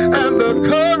waves and the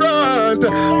current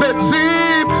that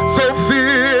seem so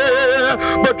fierce.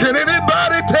 But can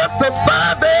anybody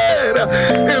testify that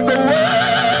in the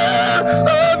word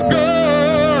of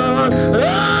God,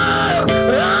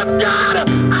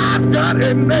 I've got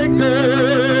an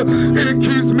anchor, it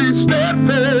keeps me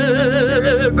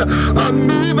steadfast,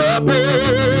 unmovable,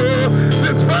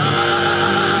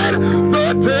 despite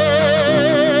the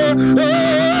test.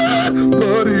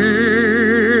 But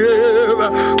if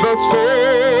the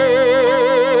storms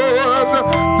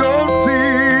don't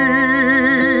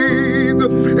cease,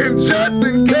 and just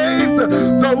in case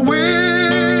the wind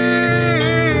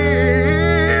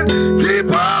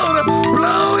keep on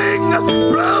blowing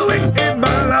in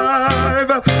my life,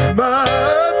 my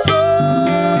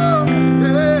soul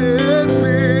has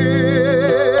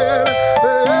been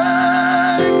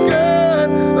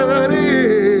anchored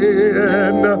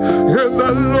in the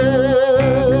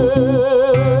Lord,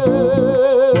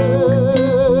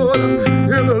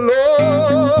 in the Lord.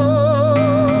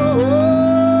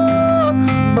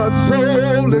 My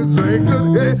soul is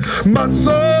anchored, my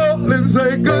soul is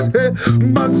anchored,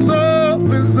 my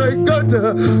soul is anchored,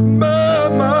 my.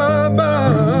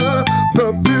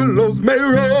 The billows may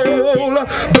roll,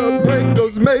 the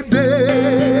breakers may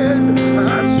dash,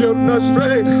 I shall not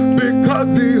stray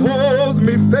because he holds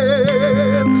me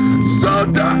fast. So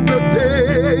dark the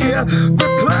day, the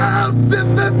clouds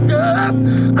in the sky,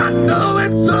 I know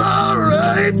it's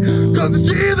alright, cause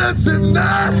Jesus is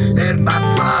nigh, and my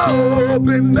soul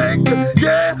been naked,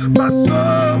 yeah, my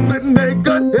soul been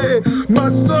naked, hey, my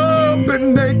soul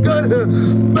been naked,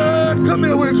 man, come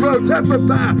here, Woodrow,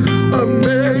 testify,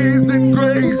 amazing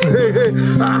grace, hey,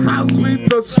 how sweet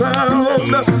the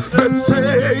sound that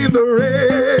saved the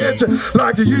wretch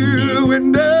like you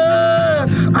and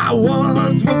I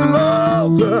once was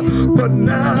lost, but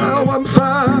now I'm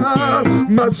found.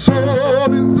 My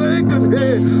soul is anchored,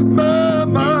 hey, my.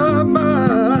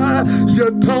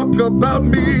 You talk about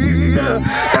me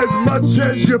as much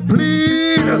as you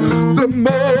plead. The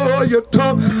more you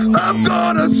talk, I'm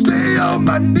gonna stay on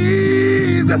my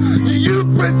knees. You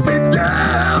press me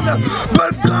down,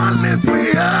 but God lifts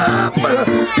me up.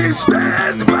 He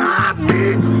stands by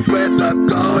me when the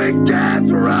going gets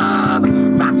rough.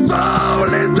 My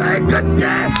soul is anchored,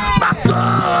 yeah. My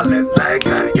soul is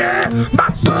anchored, yeah.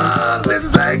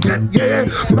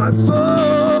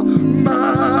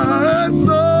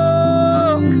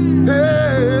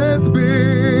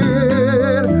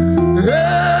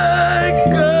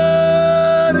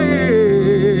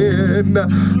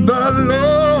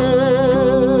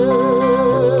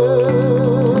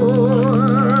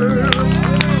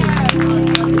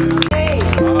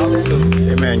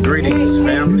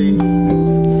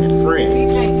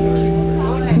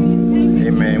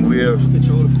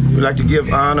 We'd like to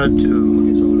give honor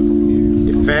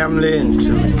to the family and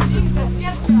to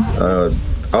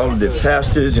all of the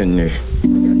pastors and the,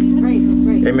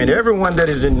 amen, everyone that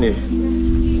is in the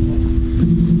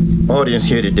audience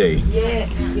here today.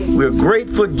 We're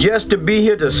grateful just to be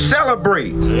here to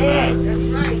celebrate.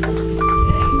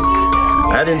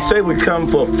 I didn't say we come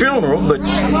for a funeral, but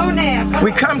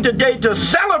we come today to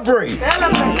celebrate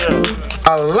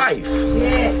a life,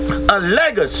 a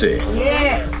legacy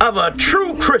of a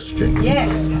true Christian.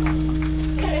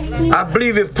 I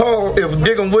believe if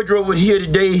Deacon Woodrow were here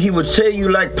today, he would say you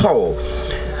like Paul.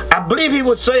 I believe he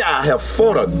would say, I have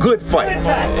fought a good fight.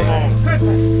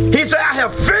 He said, I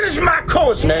have finished my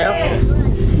course now,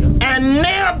 and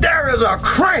now there is a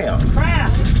crown.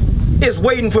 It's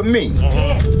waiting for me.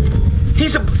 He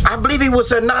said, I believe he would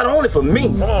say not only for me,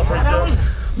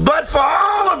 but for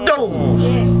all of those,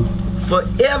 for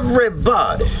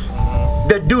everybody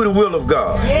that do the will of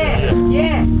God. And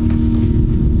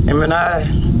when I'm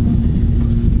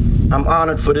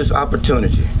honored for this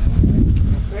opportunity.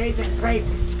 Praise it, praise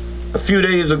it. A few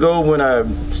days ago when I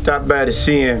stopped by to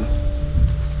see him,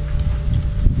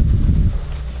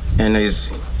 and he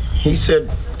said,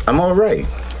 I'm all right.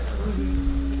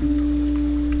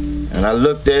 And I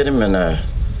looked at him and I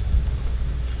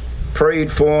prayed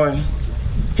for him.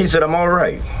 He said, I'm all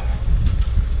right.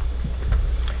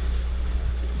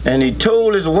 And he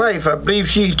told his wife, I believe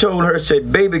she told her,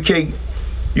 said, baby cake,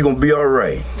 you're going to be all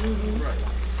right.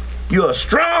 You're a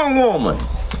strong woman.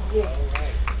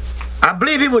 I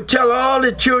believe he would tell all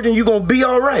the children, you're going to be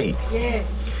all right.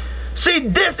 See,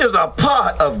 this is a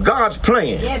part of God's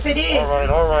plan. Yes, it is.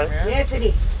 All right. Yes, it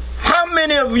is. How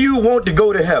many of you want to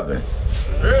go to heaven?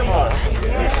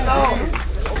 Yes, Lord.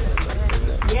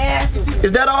 Yes.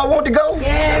 Is that all want to go?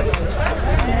 Yes.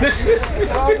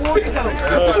 All want to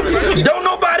go. Don't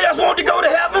nobody else want to go to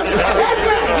heaven? That's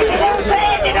right. They don't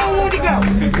say it, they don't want to go.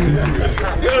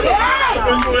 Yeah.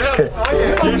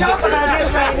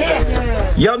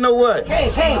 Y'all know what?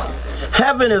 Hey.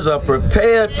 Heaven is a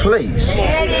prepared place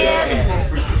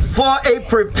for a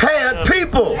prepared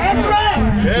people. That's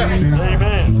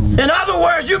right. In other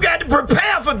words, you got to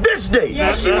prepare for this day.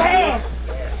 Yes, you have.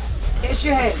 Yes,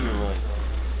 you have.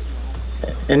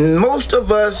 And most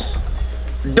of us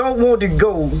don't want to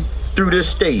go through this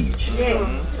stage.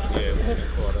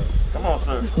 Come on,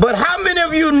 sir. But how many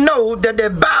of you know that the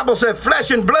Bible said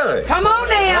flesh and blood Come on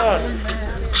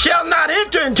now. shall not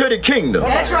enter into the kingdom?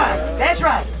 That's right. That's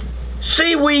right.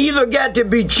 See, we either got to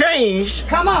be changed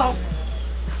Come on.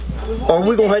 or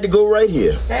we're going to have to go right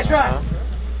here. That's right.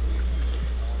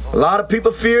 A lot of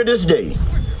people fear this day.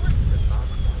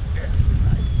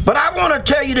 But I want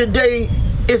to tell you today,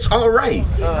 it's all right.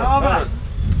 It's all right.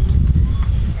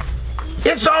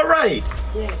 It's all right.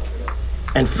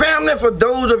 And family, for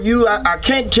those of you, I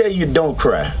can't tell you don't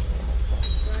cry.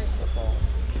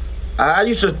 I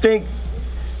used to think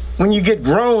when you get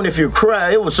grown, if you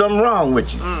cry, it was something wrong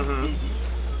with you.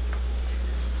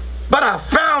 But I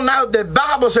found out that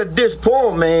Bible said this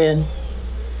poor man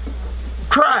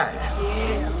cried.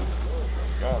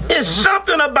 It's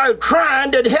something about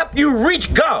crying that help you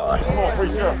reach God.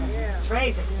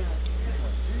 Praise it.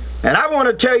 And I want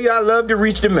to tell you, I love to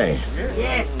reach the man.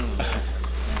 Yeah.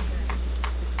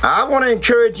 I want to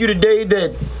encourage you today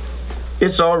that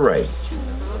it's all right.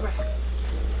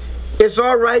 It's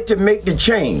all right to make the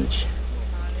change.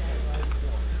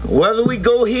 Whether we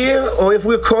go here or if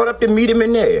we're caught up to meet him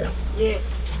in there. Yeah.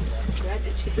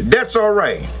 That's all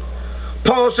right.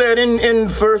 Paul said in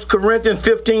 1 Corinthians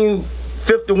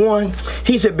 15:51,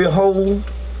 he said, behold,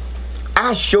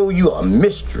 I show you a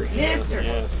mystery.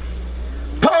 Mystery.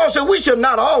 Paul said we shall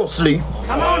not all sleep,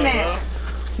 Come on now.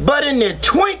 but in the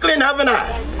twinkling of an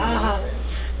eye,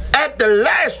 at the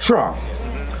last trump,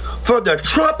 for the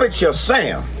trumpet shall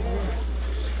sound,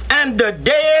 and the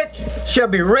dead shall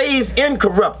be raised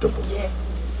incorruptible,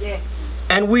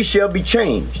 and we shall be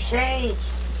changed. Change.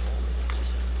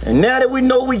 And now that we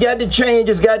know we got to change,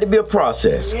 it's got to be a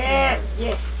process. Yes.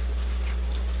 Yes.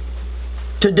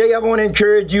 Today I want to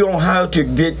encourage you on how to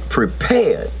get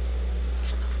prepared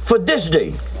for this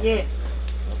day. Yeah.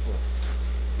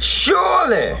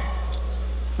 Surely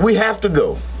we have to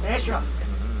go. That's right.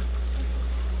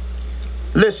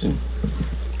 Listen,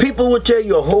 people will tell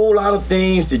you a whole lot of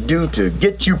things to do to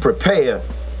get you prepared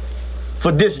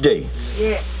for this day.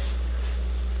 Yeah.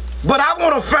 But I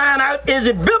want to find out, is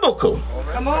it biblical?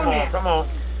 Come on now. Come on.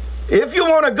 If you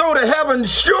want to go to heaven,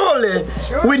 surely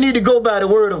we need to go by the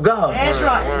word of God. That's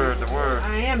right. The word.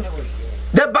 I am the word.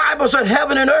 The Bible said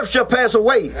heaven and earth shall pass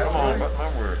away, Come on, but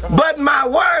my word. but my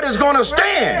word is going to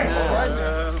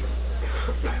stand.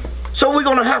 So we're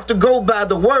going to have to go by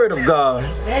the word of God.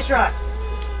 That's right.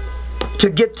 to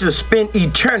get to spend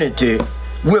eternity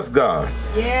with God.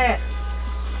 Yeah.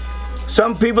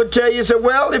 Some people tell you, say,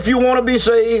 well, if you want to be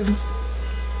saved,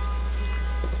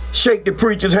 shake the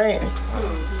preacher's hand.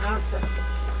 Not so.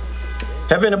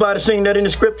 Have anybody seen that in the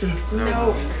scripture?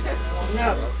 No.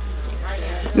 No.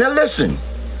 Now listen,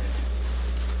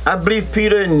 I believe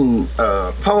Peter and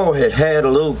Paul had a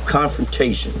little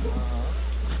confrontation.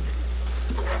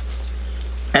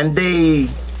 And they,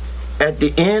 at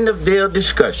the end of their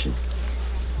discussion,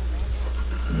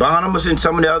 Barnabas and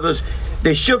some of the others,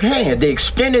 they shook hands. They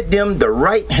extended them the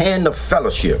right hand of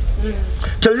fellowship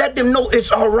to let them know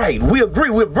it's all right. We agree,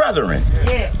 we're brethren.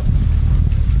 Yeah.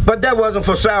 But that wasn't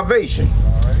for salvation.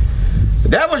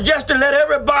 That was just to let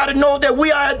everybody know that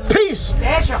we are at peace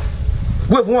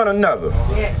with one another.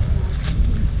 Yeah.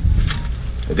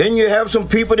 Then you have some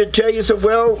people that tell you, say,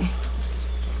 well,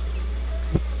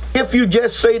 if you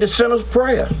just say the sinner's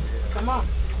prayer, Come on.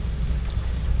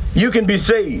 you can be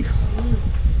saved.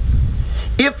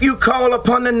 If you call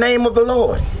upon the name of the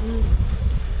Lord.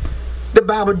 The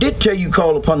Bible did tell you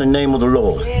call upon the name of the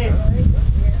Lord.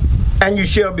 And you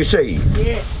shall be saved.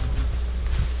 Yeah.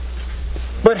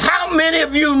 But how many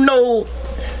of you know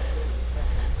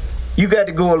you got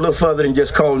to go a little further than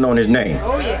just calling on his name?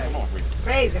 Oh yeah.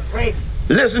 Praise him, praise him.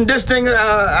 Listen, this thing,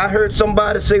 I heard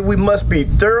somebody say we must be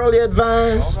thoroughly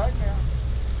advised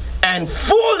and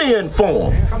fully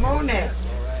informed. Come on now.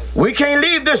 We can't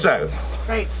leave this out.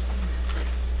 Praise him.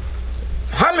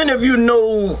 How many of you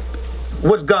know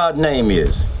what God's name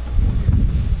is?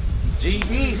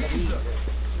 Jesus.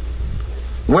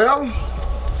 Well,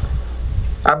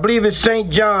 I believe it's St.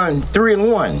 John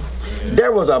 3:1.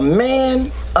 There was a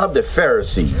man of the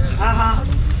Pharisees,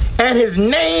 and his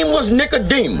name was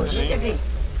Nicodemus.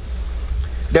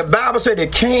 The Bible said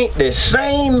the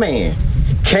same man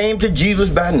came to Jesus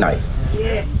by night.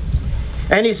 Yeah.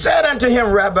 And he said unto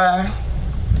him, Rabbi,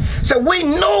 said, we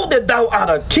know that thou art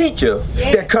a teacher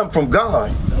that come from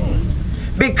God,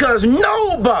 because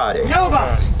nobody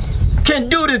can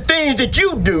do the things that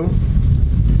you do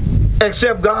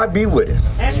except God be with him.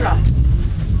 That's right.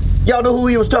 Y'all know who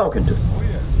he was talking to?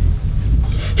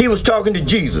 He was talking to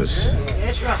Jesus.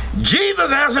 That's right.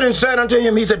 Jesus answered and said unto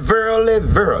him, he said, verily,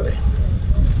 verily,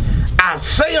 I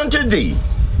say unto thee,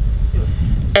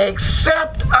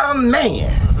 except a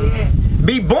man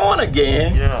be born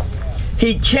again,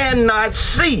 he cannot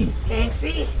see Can't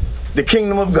see. the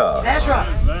kingdom of God. That's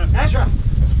right. That's right.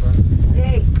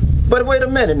 Hey, But wait a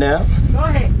minute now. go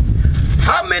ahead.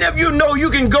 How many of you know you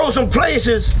can go some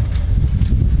places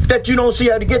that you don't see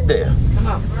how to get there? Come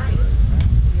on.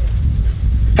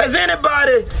 Has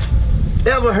anybody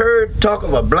ever heard talk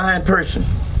of a blind person?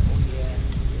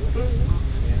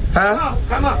 Huh?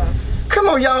 Come on. Come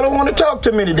on, y'all don't want to talk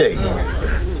to me today.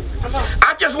 Come on.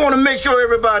 I just want to make sure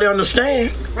everybody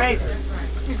understands. Praise him.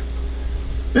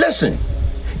 Listen,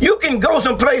 you can go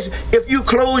someplace if you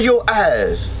close your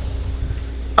eyes.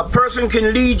 A person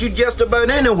can lead you just about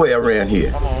anywhere around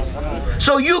here.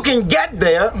 So you can get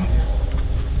there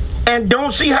and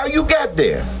don't see how you got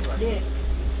there.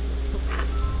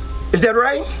 Is that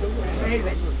right? Praise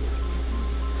him.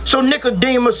 So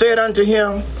Nicodemus said unto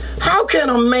him, how can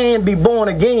a man be born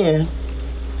again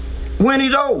when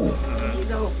he's old?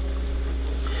 He's old.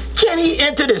 Can he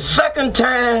enter the second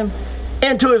time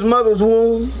into his mother's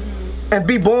womb and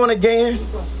be born again?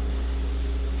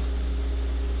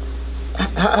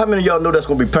 How many of y'all know that's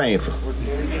going to be painful?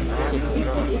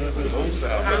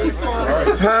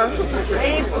 Huh?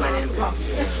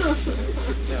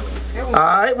 All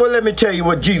right, well, let me tell you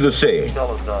what Jesus said.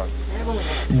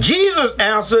 Jesus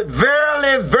answered,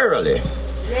 verily, verily,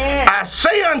 I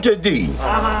say unto thee,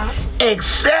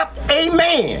 except a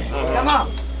man. Come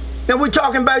on. Now we're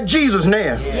talking about Jesus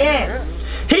now. Yeah.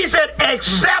 He said,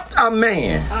 except a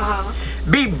man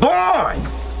be born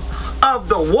of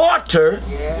the water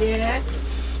Yes.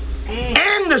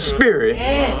 and the Spirit,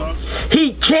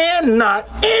 he cannot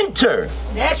enter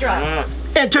That's right.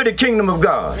 into the kingdom of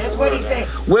God. That's what he said.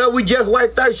 Well, we just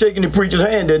wiped out shaking the preacher's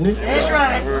hand, didn't it? That's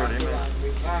right.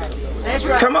 That's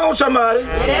right. Come on, somebody.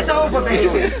 That's over,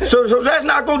 baby. So that's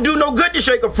not going to do no good to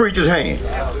shake a preacher's hand.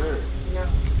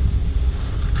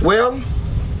 Well,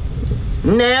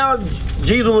 now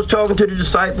Jesus was talking to the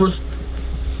disciples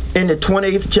in the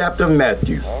 28th chapter of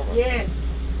Matthew. Yeah.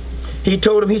 He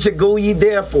told them, he said, go ye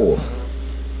therefore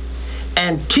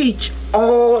and teach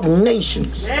all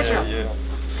nations. That's right.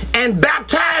 And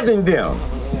baptizing them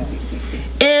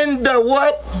in the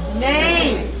what?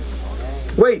 Name.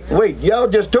 Wait, y'all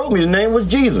just told me the name was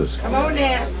Jesus. Come on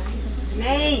now.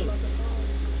 Name.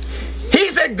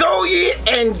 He said, go ye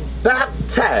and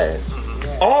baptize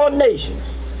all nations,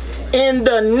 in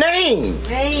the name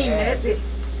That's it.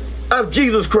 of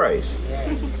Jesus Christ.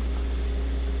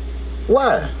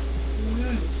 Why?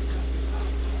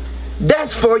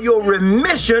 That's for your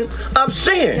remission of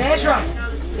sin. That's right.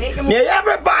 Now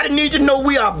everybody needs to know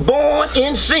we are born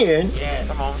in sin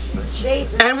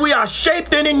and we are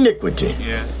shaped in iniquity.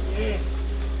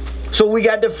 So we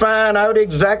got to find out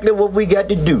exactly what we got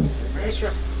to do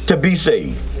to be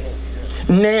saved.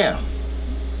 Now,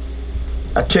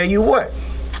 I tell you what,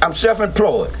 I'm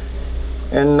self-employed,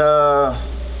 and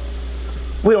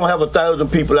we don't have 1,000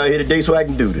 people out here today, so I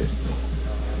can do this.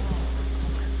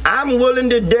 I'm willing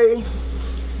today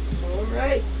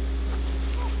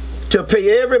to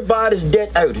pay everybody's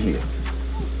debt out here.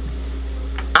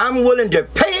 I'm willing to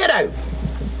pay it out.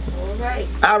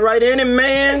 I write any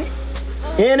man,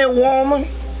 any woman,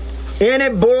 any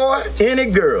boy, any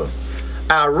girl,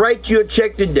 I write you a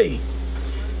check today.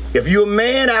 If you're a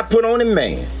man, I put on a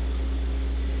man.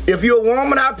 If you're a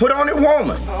woman, I put on a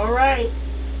woman. All right.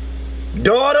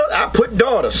 Daughter, I put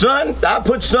daughter. Son, I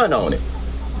put son on it.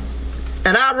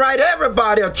 And I write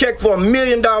everybody a check for $1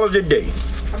 million a day.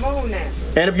 Come on now.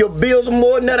 And if your bills are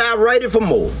more than that, I write it for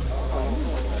more.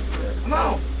 Come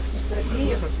on.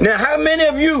 Now, how many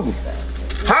of you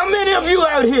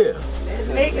out here? Let's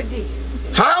make a deal.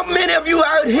 How many of you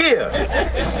out here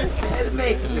Let's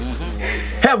make a deal.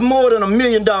 have more than $1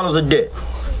 million of debt?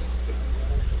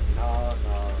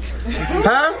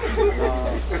 Huh?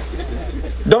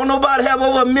 Don't nobody have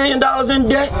over $1 million in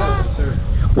debt?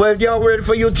 Well, if y'all ready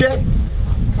for your check?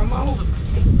 Come on.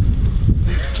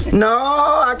 No,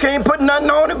 I can't put nothing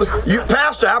on it. You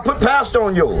pastor, I put pastor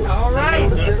on yours. All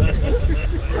right.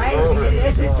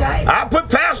 I put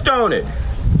pastor on it.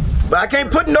 But I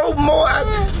can't put no more.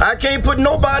 I can't put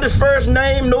nobody's first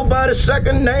name, nobody's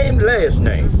second name, last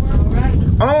name.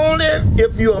 Only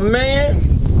if you're a man,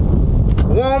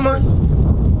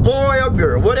 woman, boy or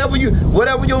girl, whatever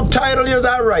your title is,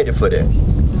 I write it for that.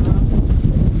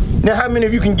 Now, how many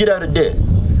of you can get out of debt?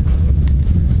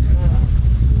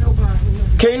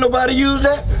 Can't nobody use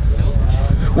that?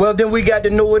 Well, then we got to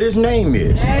know what his name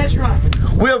is. That's right.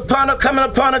 We're coming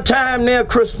upon a time near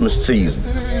Christmas season.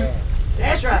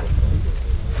 That's right.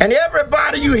 And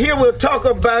everybody you hear will talk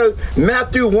about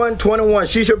Matthew 1:21.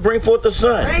 She shall bring forth the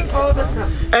son. Bring forth the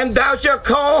son. And thou shalt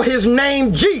call his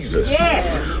name Jesus.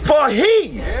 Yeah. For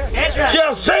he right.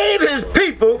 shall save his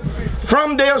people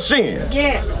from their sins.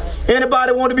 Yeah.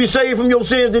 Anybody want to be saved from your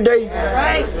sins today?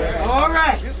 All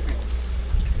right.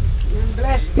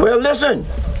 Bless me. Well, listen.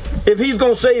 If he's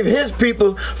going to save his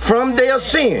people from their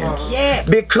sins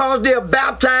because they're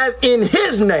baptized in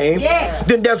his name,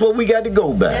 then that's what we got to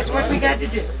go by. That's what we got to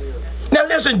do. Now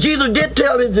listen, Jesus did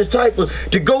tell his disciples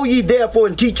to go ye therefore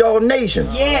and teach all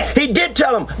nations. He did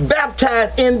tell them,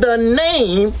 baptize in the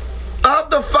name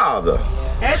of the Father,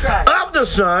 that's right, of the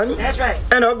Son, that's right,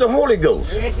 and of the Holy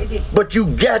Ghost. Yes, he did. But you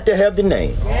got to have the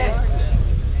name.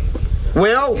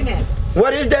 Well,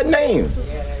 what is that name?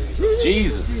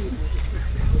 Jesus.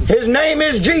 His name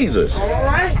is Jesus. All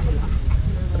right.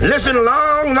 Listen, a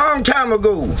long time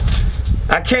ago,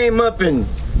 I came up and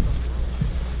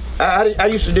I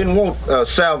used to didn't want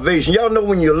salvation. Y'all know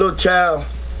when you're a little child,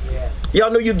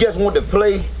 y'all know you just want to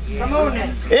play. Come on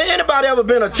now. Anybody ever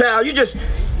been a child?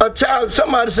 A child,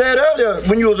 somebody said earlier,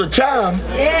 when you was a child,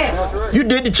 you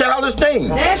did the childish things.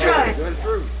 That's right.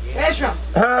 That's right.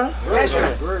 Huh? That's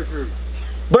right.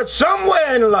 But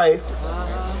somewhere in life,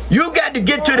 you got to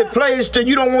get to the place that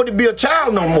you don't want to be a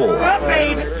child no more. Up,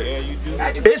 baby.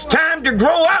 It's time to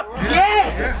grow up.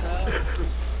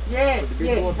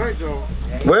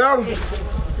 Well,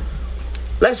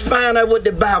 let's find out what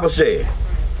the Bible said.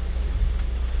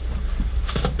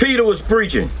 Peter was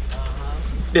preaching.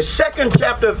 The 2nd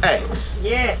chapter of Acts.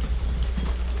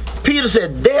 Peter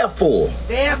said, therefore,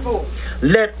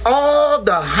 let all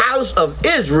the house of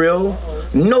Israel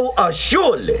know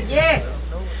assuredly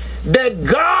that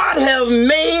God has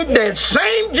made that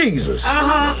same Jesus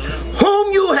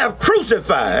whom you have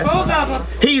crucified.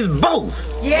 He's both.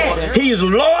 He's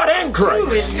Lord and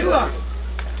Christ.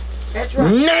 That's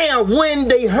right. Now when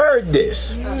they heard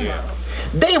this,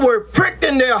 they were pricked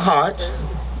in their hearts,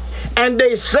 and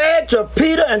they said to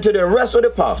Peter and to the rest of the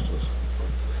apostles,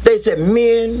 they said,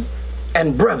 men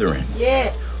and brethren,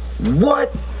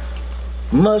 what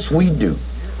must we do?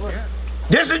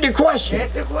 This is the question.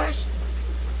 That's the question.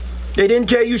 They didn't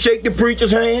tell you shake the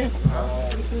preacher's hand.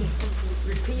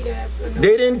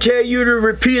 They didn't tell you to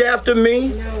repeat after me.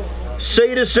 No.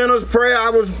 Say the sinner's prayer. I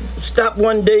was stopped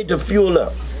one day to fuel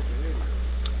up.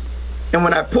 And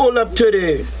when I pulled up to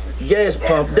the gas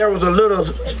pump, there was a little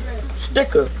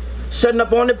sticker setting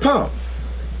up on the pump.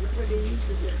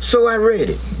 So I read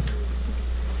it.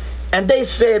 And they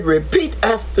said, repeat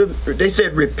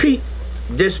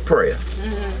this prayer.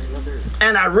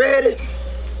 And I read it.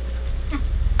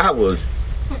 I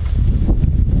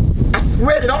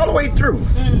read it all the way through.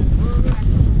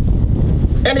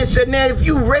 And it said, now if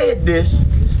you read this,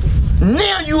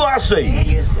 now you are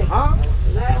saved.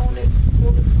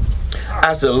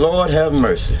 I said, Lord have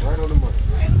mercy.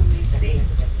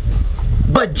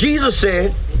 But Jesus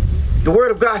said, the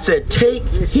word of God said, take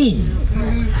heed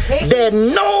that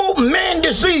no man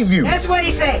deceive you. That's what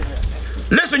he said.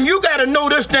 Listen, you got to know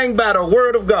this thing by the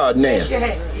word of God now. Yes, you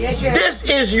have. Yes, you have. This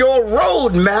is your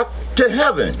roadmap to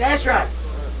heaven. That's right.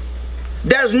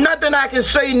 There's nothing I can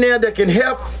say now that can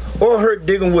help or hurt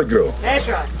Deacon Woodrow. That's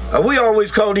right. We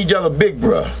always called each other Big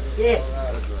Bruh. Yeah.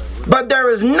 But there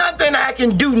is nothing I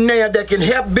can do now that can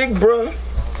help Big Bruh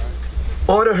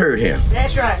or to hurt him.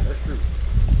 That's right.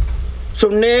 So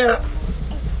now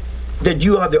that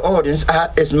you are the audience,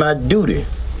 it's my duty.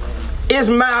 It's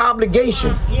my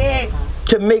obligation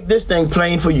to make this thing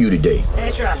plain for you today.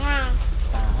 That's right.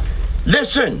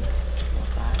 Listen,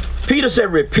 Peter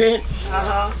said repent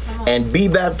and be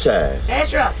baptized.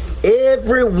 That's right.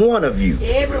 Every one of you.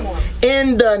 Everyone.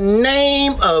 In the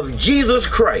name of Jesus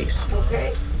Christ.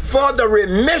 Okay. For the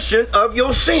remission of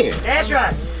your sin. That's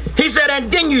right. He said,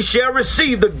 and then you shall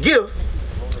receive the gift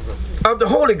of the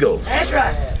Holy Ghost. That's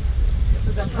right. This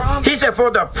is the promise. He said,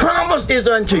 for the promise is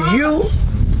unto you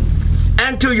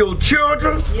and to your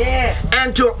children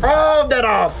and to all that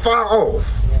are far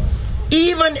off,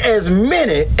 even as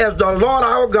many as the Lord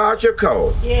our God shall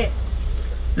call.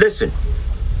 Listen,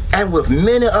 and with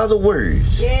many other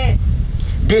words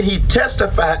did he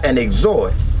testify and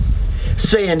exhort,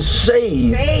 saying,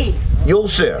 save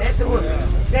yourself. That's the word.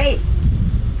 Save.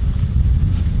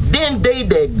 Then they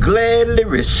that gladly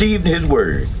received his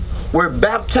word were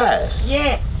baptized.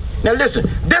 Now listen,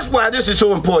 that's why this is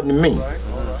so important to me.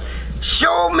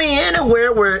 Show me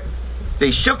anywhere where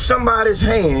they shook somebody's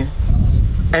hand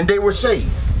and they were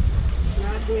saved.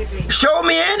 Show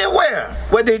me anywhere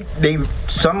where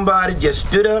somebody just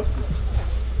stood up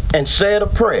and said a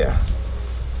prayer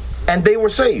and they were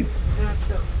saved.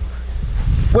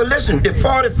 Well, listen, the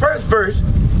 41st verse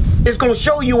is going to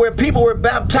show you where people were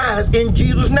baptized in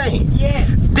Jesus' name.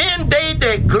 Then they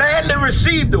that gladly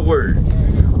received the word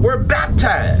were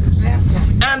baptized.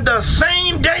 And the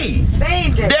same day,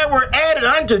 there were added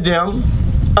unto them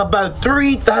about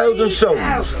 3,000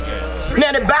 souls.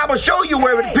 Now the Bible show you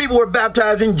where the people were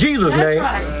baptized in Jesus' name.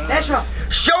 That's right.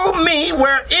 Show me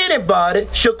where anybody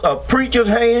shook a preacher's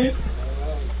hand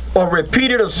or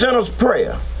repeated a sinner's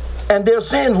prayer and their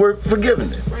sins were forgiven.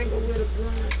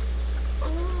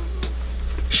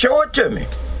 Show it to me.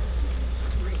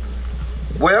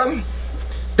 Well,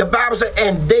 the Bible says,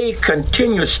 and they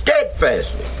continue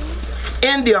steadfastly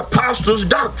in the apostles'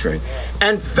 doctrine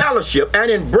and fellowship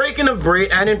and in breaking of bread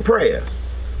and in prayer.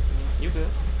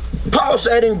 Paul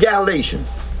said in Galatians,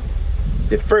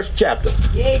 the 1st chapter.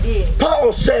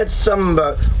 Paul said something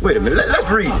wait a minute, let's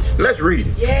read it. Let's read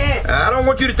it. I don't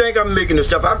want you to think I'm making this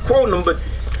stuff. I'm quoting them, but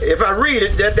if I read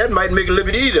it, that might make it a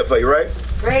little bit easier for you, right?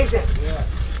 Praise it.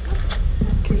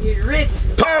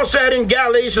 Paul said in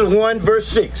Galatians 1 verse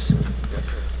 6.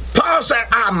 Paul said,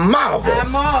 I marvel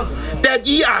that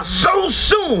ye are so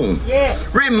soon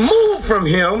removed from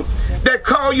him that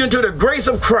call you into the grace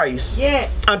of Christ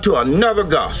unto another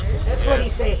gospel. That's what he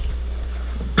said.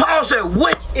 Paul said,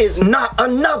 which is not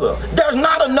another. There's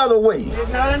not another way. There's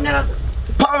not another.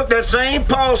 Paul, that same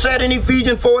Paul said in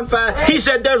Ephesians 4 and 5, he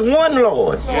said there's one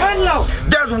Lord. One Lord.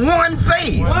 There's one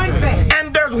faith. One faith.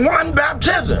 And there's one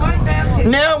baptism. One baptism.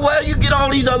 Now where do you get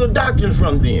all these other doctrines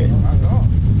from then?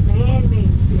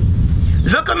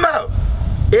 Look them up.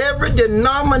 Every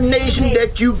denomination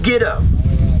that you get up,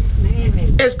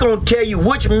 it's going to tell you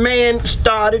which man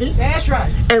started it. That's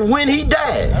right. And when he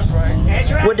died. That's right.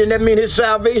 That's right. Well, then that mean his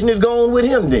salvation is going with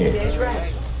him then. That's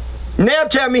right. Now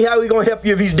tell me how he's going to help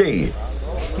you if he's dead.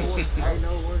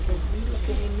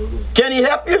 Can he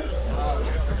help you?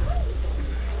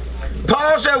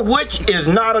 Paul said, which is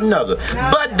not another.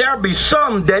 But there be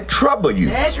some that trouble you.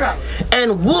 That's right.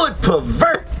 And would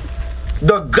pervert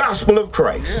the gospel of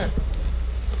Christ.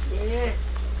 Yeah.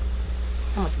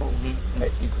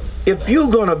 If you're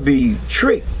going to be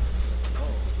tricked,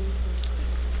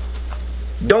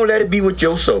 don't let it be with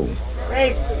your soul.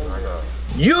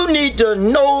 You need to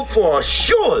know for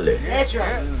surely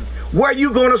where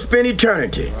you're going to spend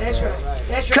eternity.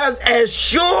 Because as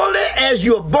surely as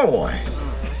you're born,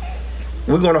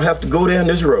 we're going to have to go down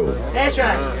this road. That's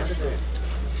right.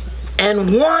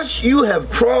 And once you have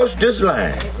crossed this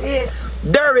line,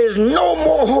 there is no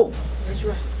more hope.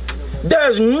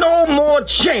 There's no more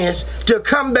chance to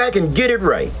come back and get it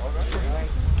right.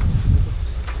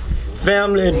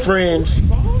 family and friends,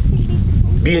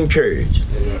 be encouraged.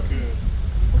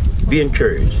 Be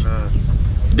encouraged.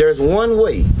 There's one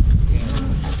way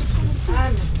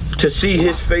to see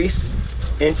his face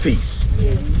in peace.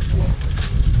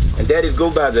 And that is go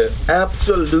by the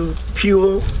absolute,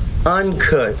 pure,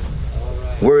 uncut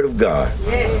Word of God.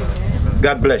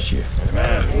 God bless you.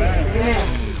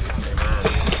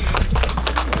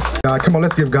 God, come on,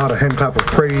 let's give God a hand clap of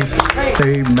praise.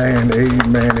 Amen,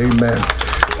 amen, amen.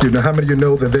 You know, how many of you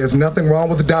know that there's nothing wrong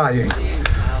with dying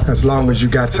as long as you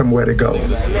got somewhere to go?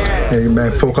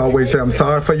 Amen. Folk always say, I'm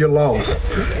sorry for your loss.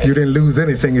 You didn't lose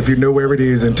anything if you know where it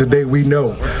is. And today we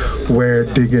know where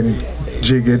Deacon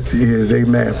Jiggetts is.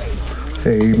 Amen.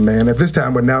 Amen. At this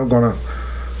time, we're now going to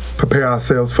prepare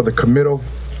ourselves for the committal.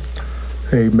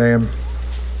 Amen.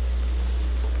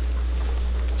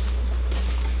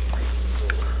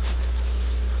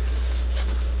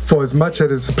 For as much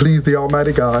as it pleased the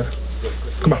Almighty God,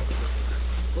 come on.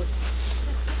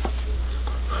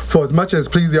 For as much as it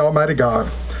pleased the Almighty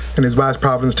God, and his wise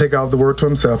providence take out the word to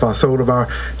himself, our soul of our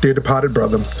dear departed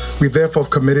brother, we therefore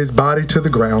commit his body to the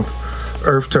ground,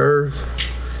 earth to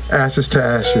earth, ashes to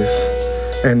ashes,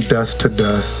 and dust to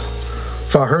dust.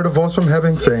 For I heard a voice from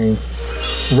heaven saying,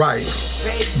 Right,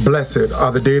 blessed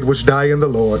are the dead which die in the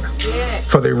Lord,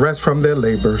 for they rest from their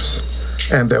labors,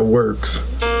 and their works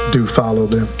do follow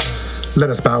them. Let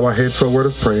us bow our heads for a word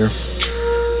of prayer.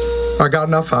 Our God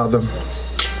and our Father,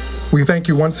 we thank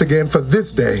you once again for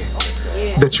this day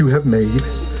that you have made.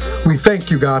 We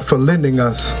thank you, God, for lending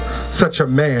us such a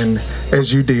man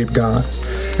as you did, God.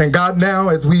 And God, now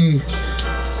as we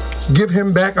give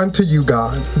him back unto you,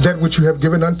 God, that which you have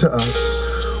given unto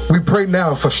us, we pray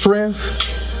now for strength,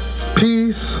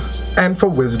 peace, and for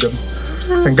wisdom.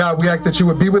 And God, we ask that you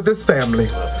would be with this family.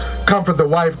 Comfort the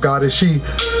wife, God, as she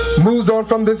moves on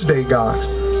from this day, God.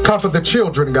 Comfort the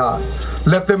children, God.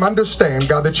 Let them understand,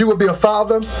 God, that you will be a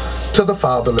father to the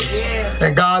fatherless.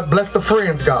 And God, bless the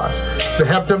friends, God, to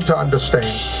help them to understand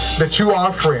that you are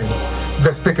a friend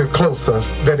that sticketh closer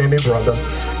than any brother.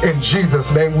 In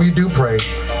Jesus' name we do pray.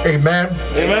 Amen.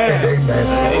 Amen. And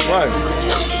amen. Amen.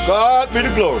 God be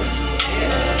the glory.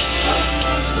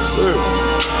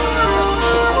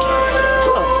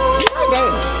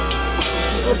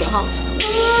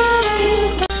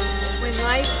 When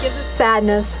life gives us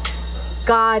sadness,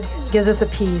 God gives us a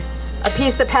peace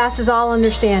that passes all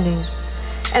understanding.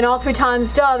 And all three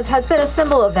times doves has been a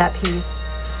symbol of that peace.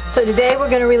 So today we're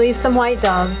going to release some white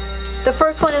doves. The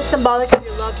first one is symbolic of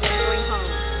your loved one going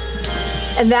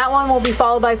home. And that one will be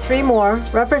followed by three more,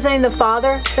 representing the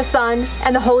Father, the Son,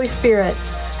 and the Holy Spirit,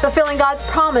 fulfilling God's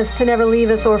promise to never leave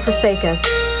us or forsake us.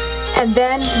 And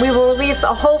then we will release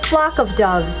a whole flock of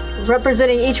doves,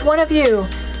 representing each one of you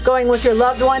going with your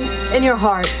loved one in your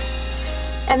heart.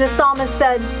 And the psalmist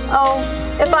said, oh,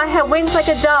 if I had wings like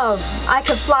a dove, I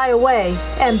could fly away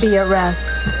and be at rest.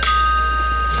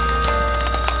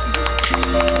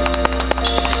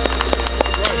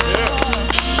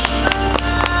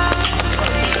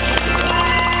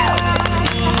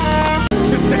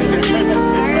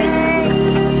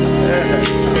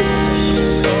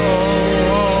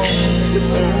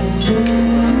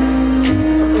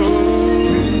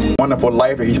 Wonderful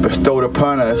life that he's bestowed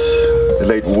upon us, the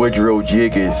late Woodrow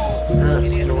Jiggetts.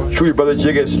 Truly, Brother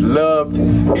Jiggetts loved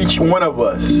each one of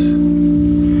us,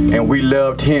 and we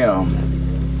loved him.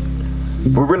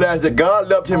 We realized that God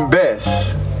loved him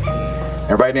best,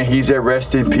 and right now he's at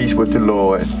rest in peace with the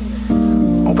Lord.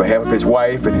 On behalf of his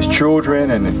wife and his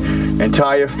children and the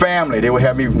entire family, they will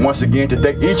have me once again to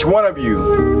thank each one of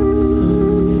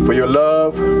you for your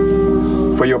love,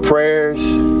 for your prayers,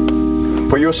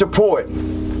 for your support.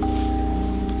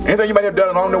 Anything you might have done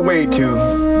along the way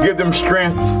to give them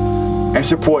strength and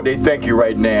support, they thank you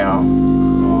right now.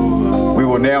 We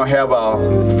will now have our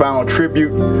final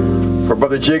tribute for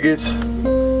Brother Jiggetts.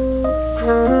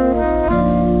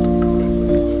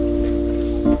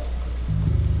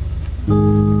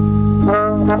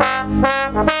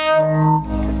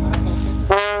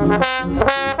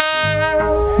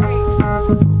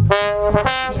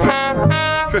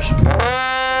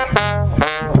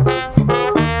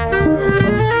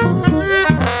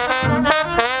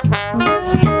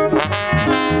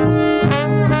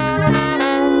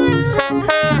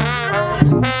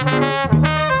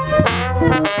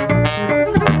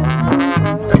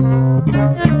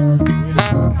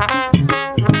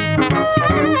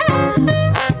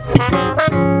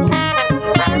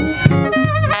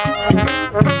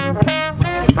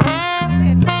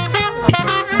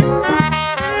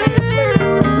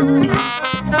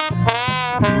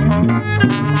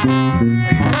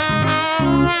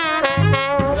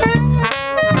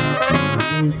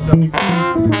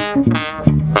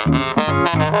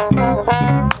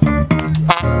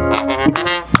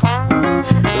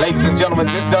 Ladies and gentlemen,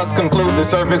 this does conclude the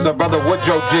service of Brother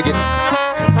Woodrow Jiggetts.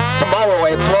 Tomorrow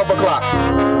at 12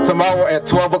 o'clock. Tomorrow at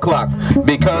 12 o'clock.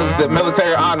 Because the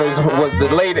military honors was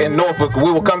delayed in Norfolk,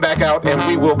 we will come back out and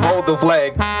we will blow the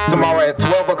flag tomorrow at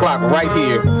 12 o'clock right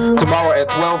here. Tomorrow at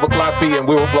 12 o'clock p.m.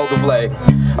 we will blow the flag.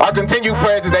 Our continued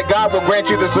prayers is that God will grant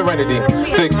you the serenity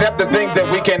to accept the things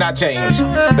that we cannot change,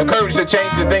 the courage to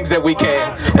change the things that we can,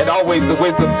 and always the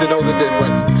wisdom to know the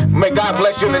difference. May God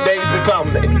bless you in the days to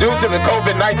come. Due to the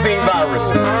COVID-19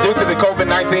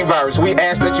 virus, we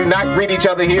ask that you not greet each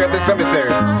other here at the cemetery,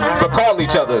 but call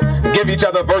each other, give each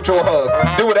other a virtual hug,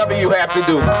 do whatever you have to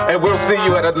do, and we'll see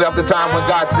you at another time when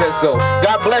God says so.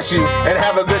 God bless you and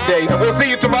have a good day, and we'll see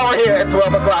you tomorrow here at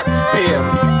 12 o'clock p.m.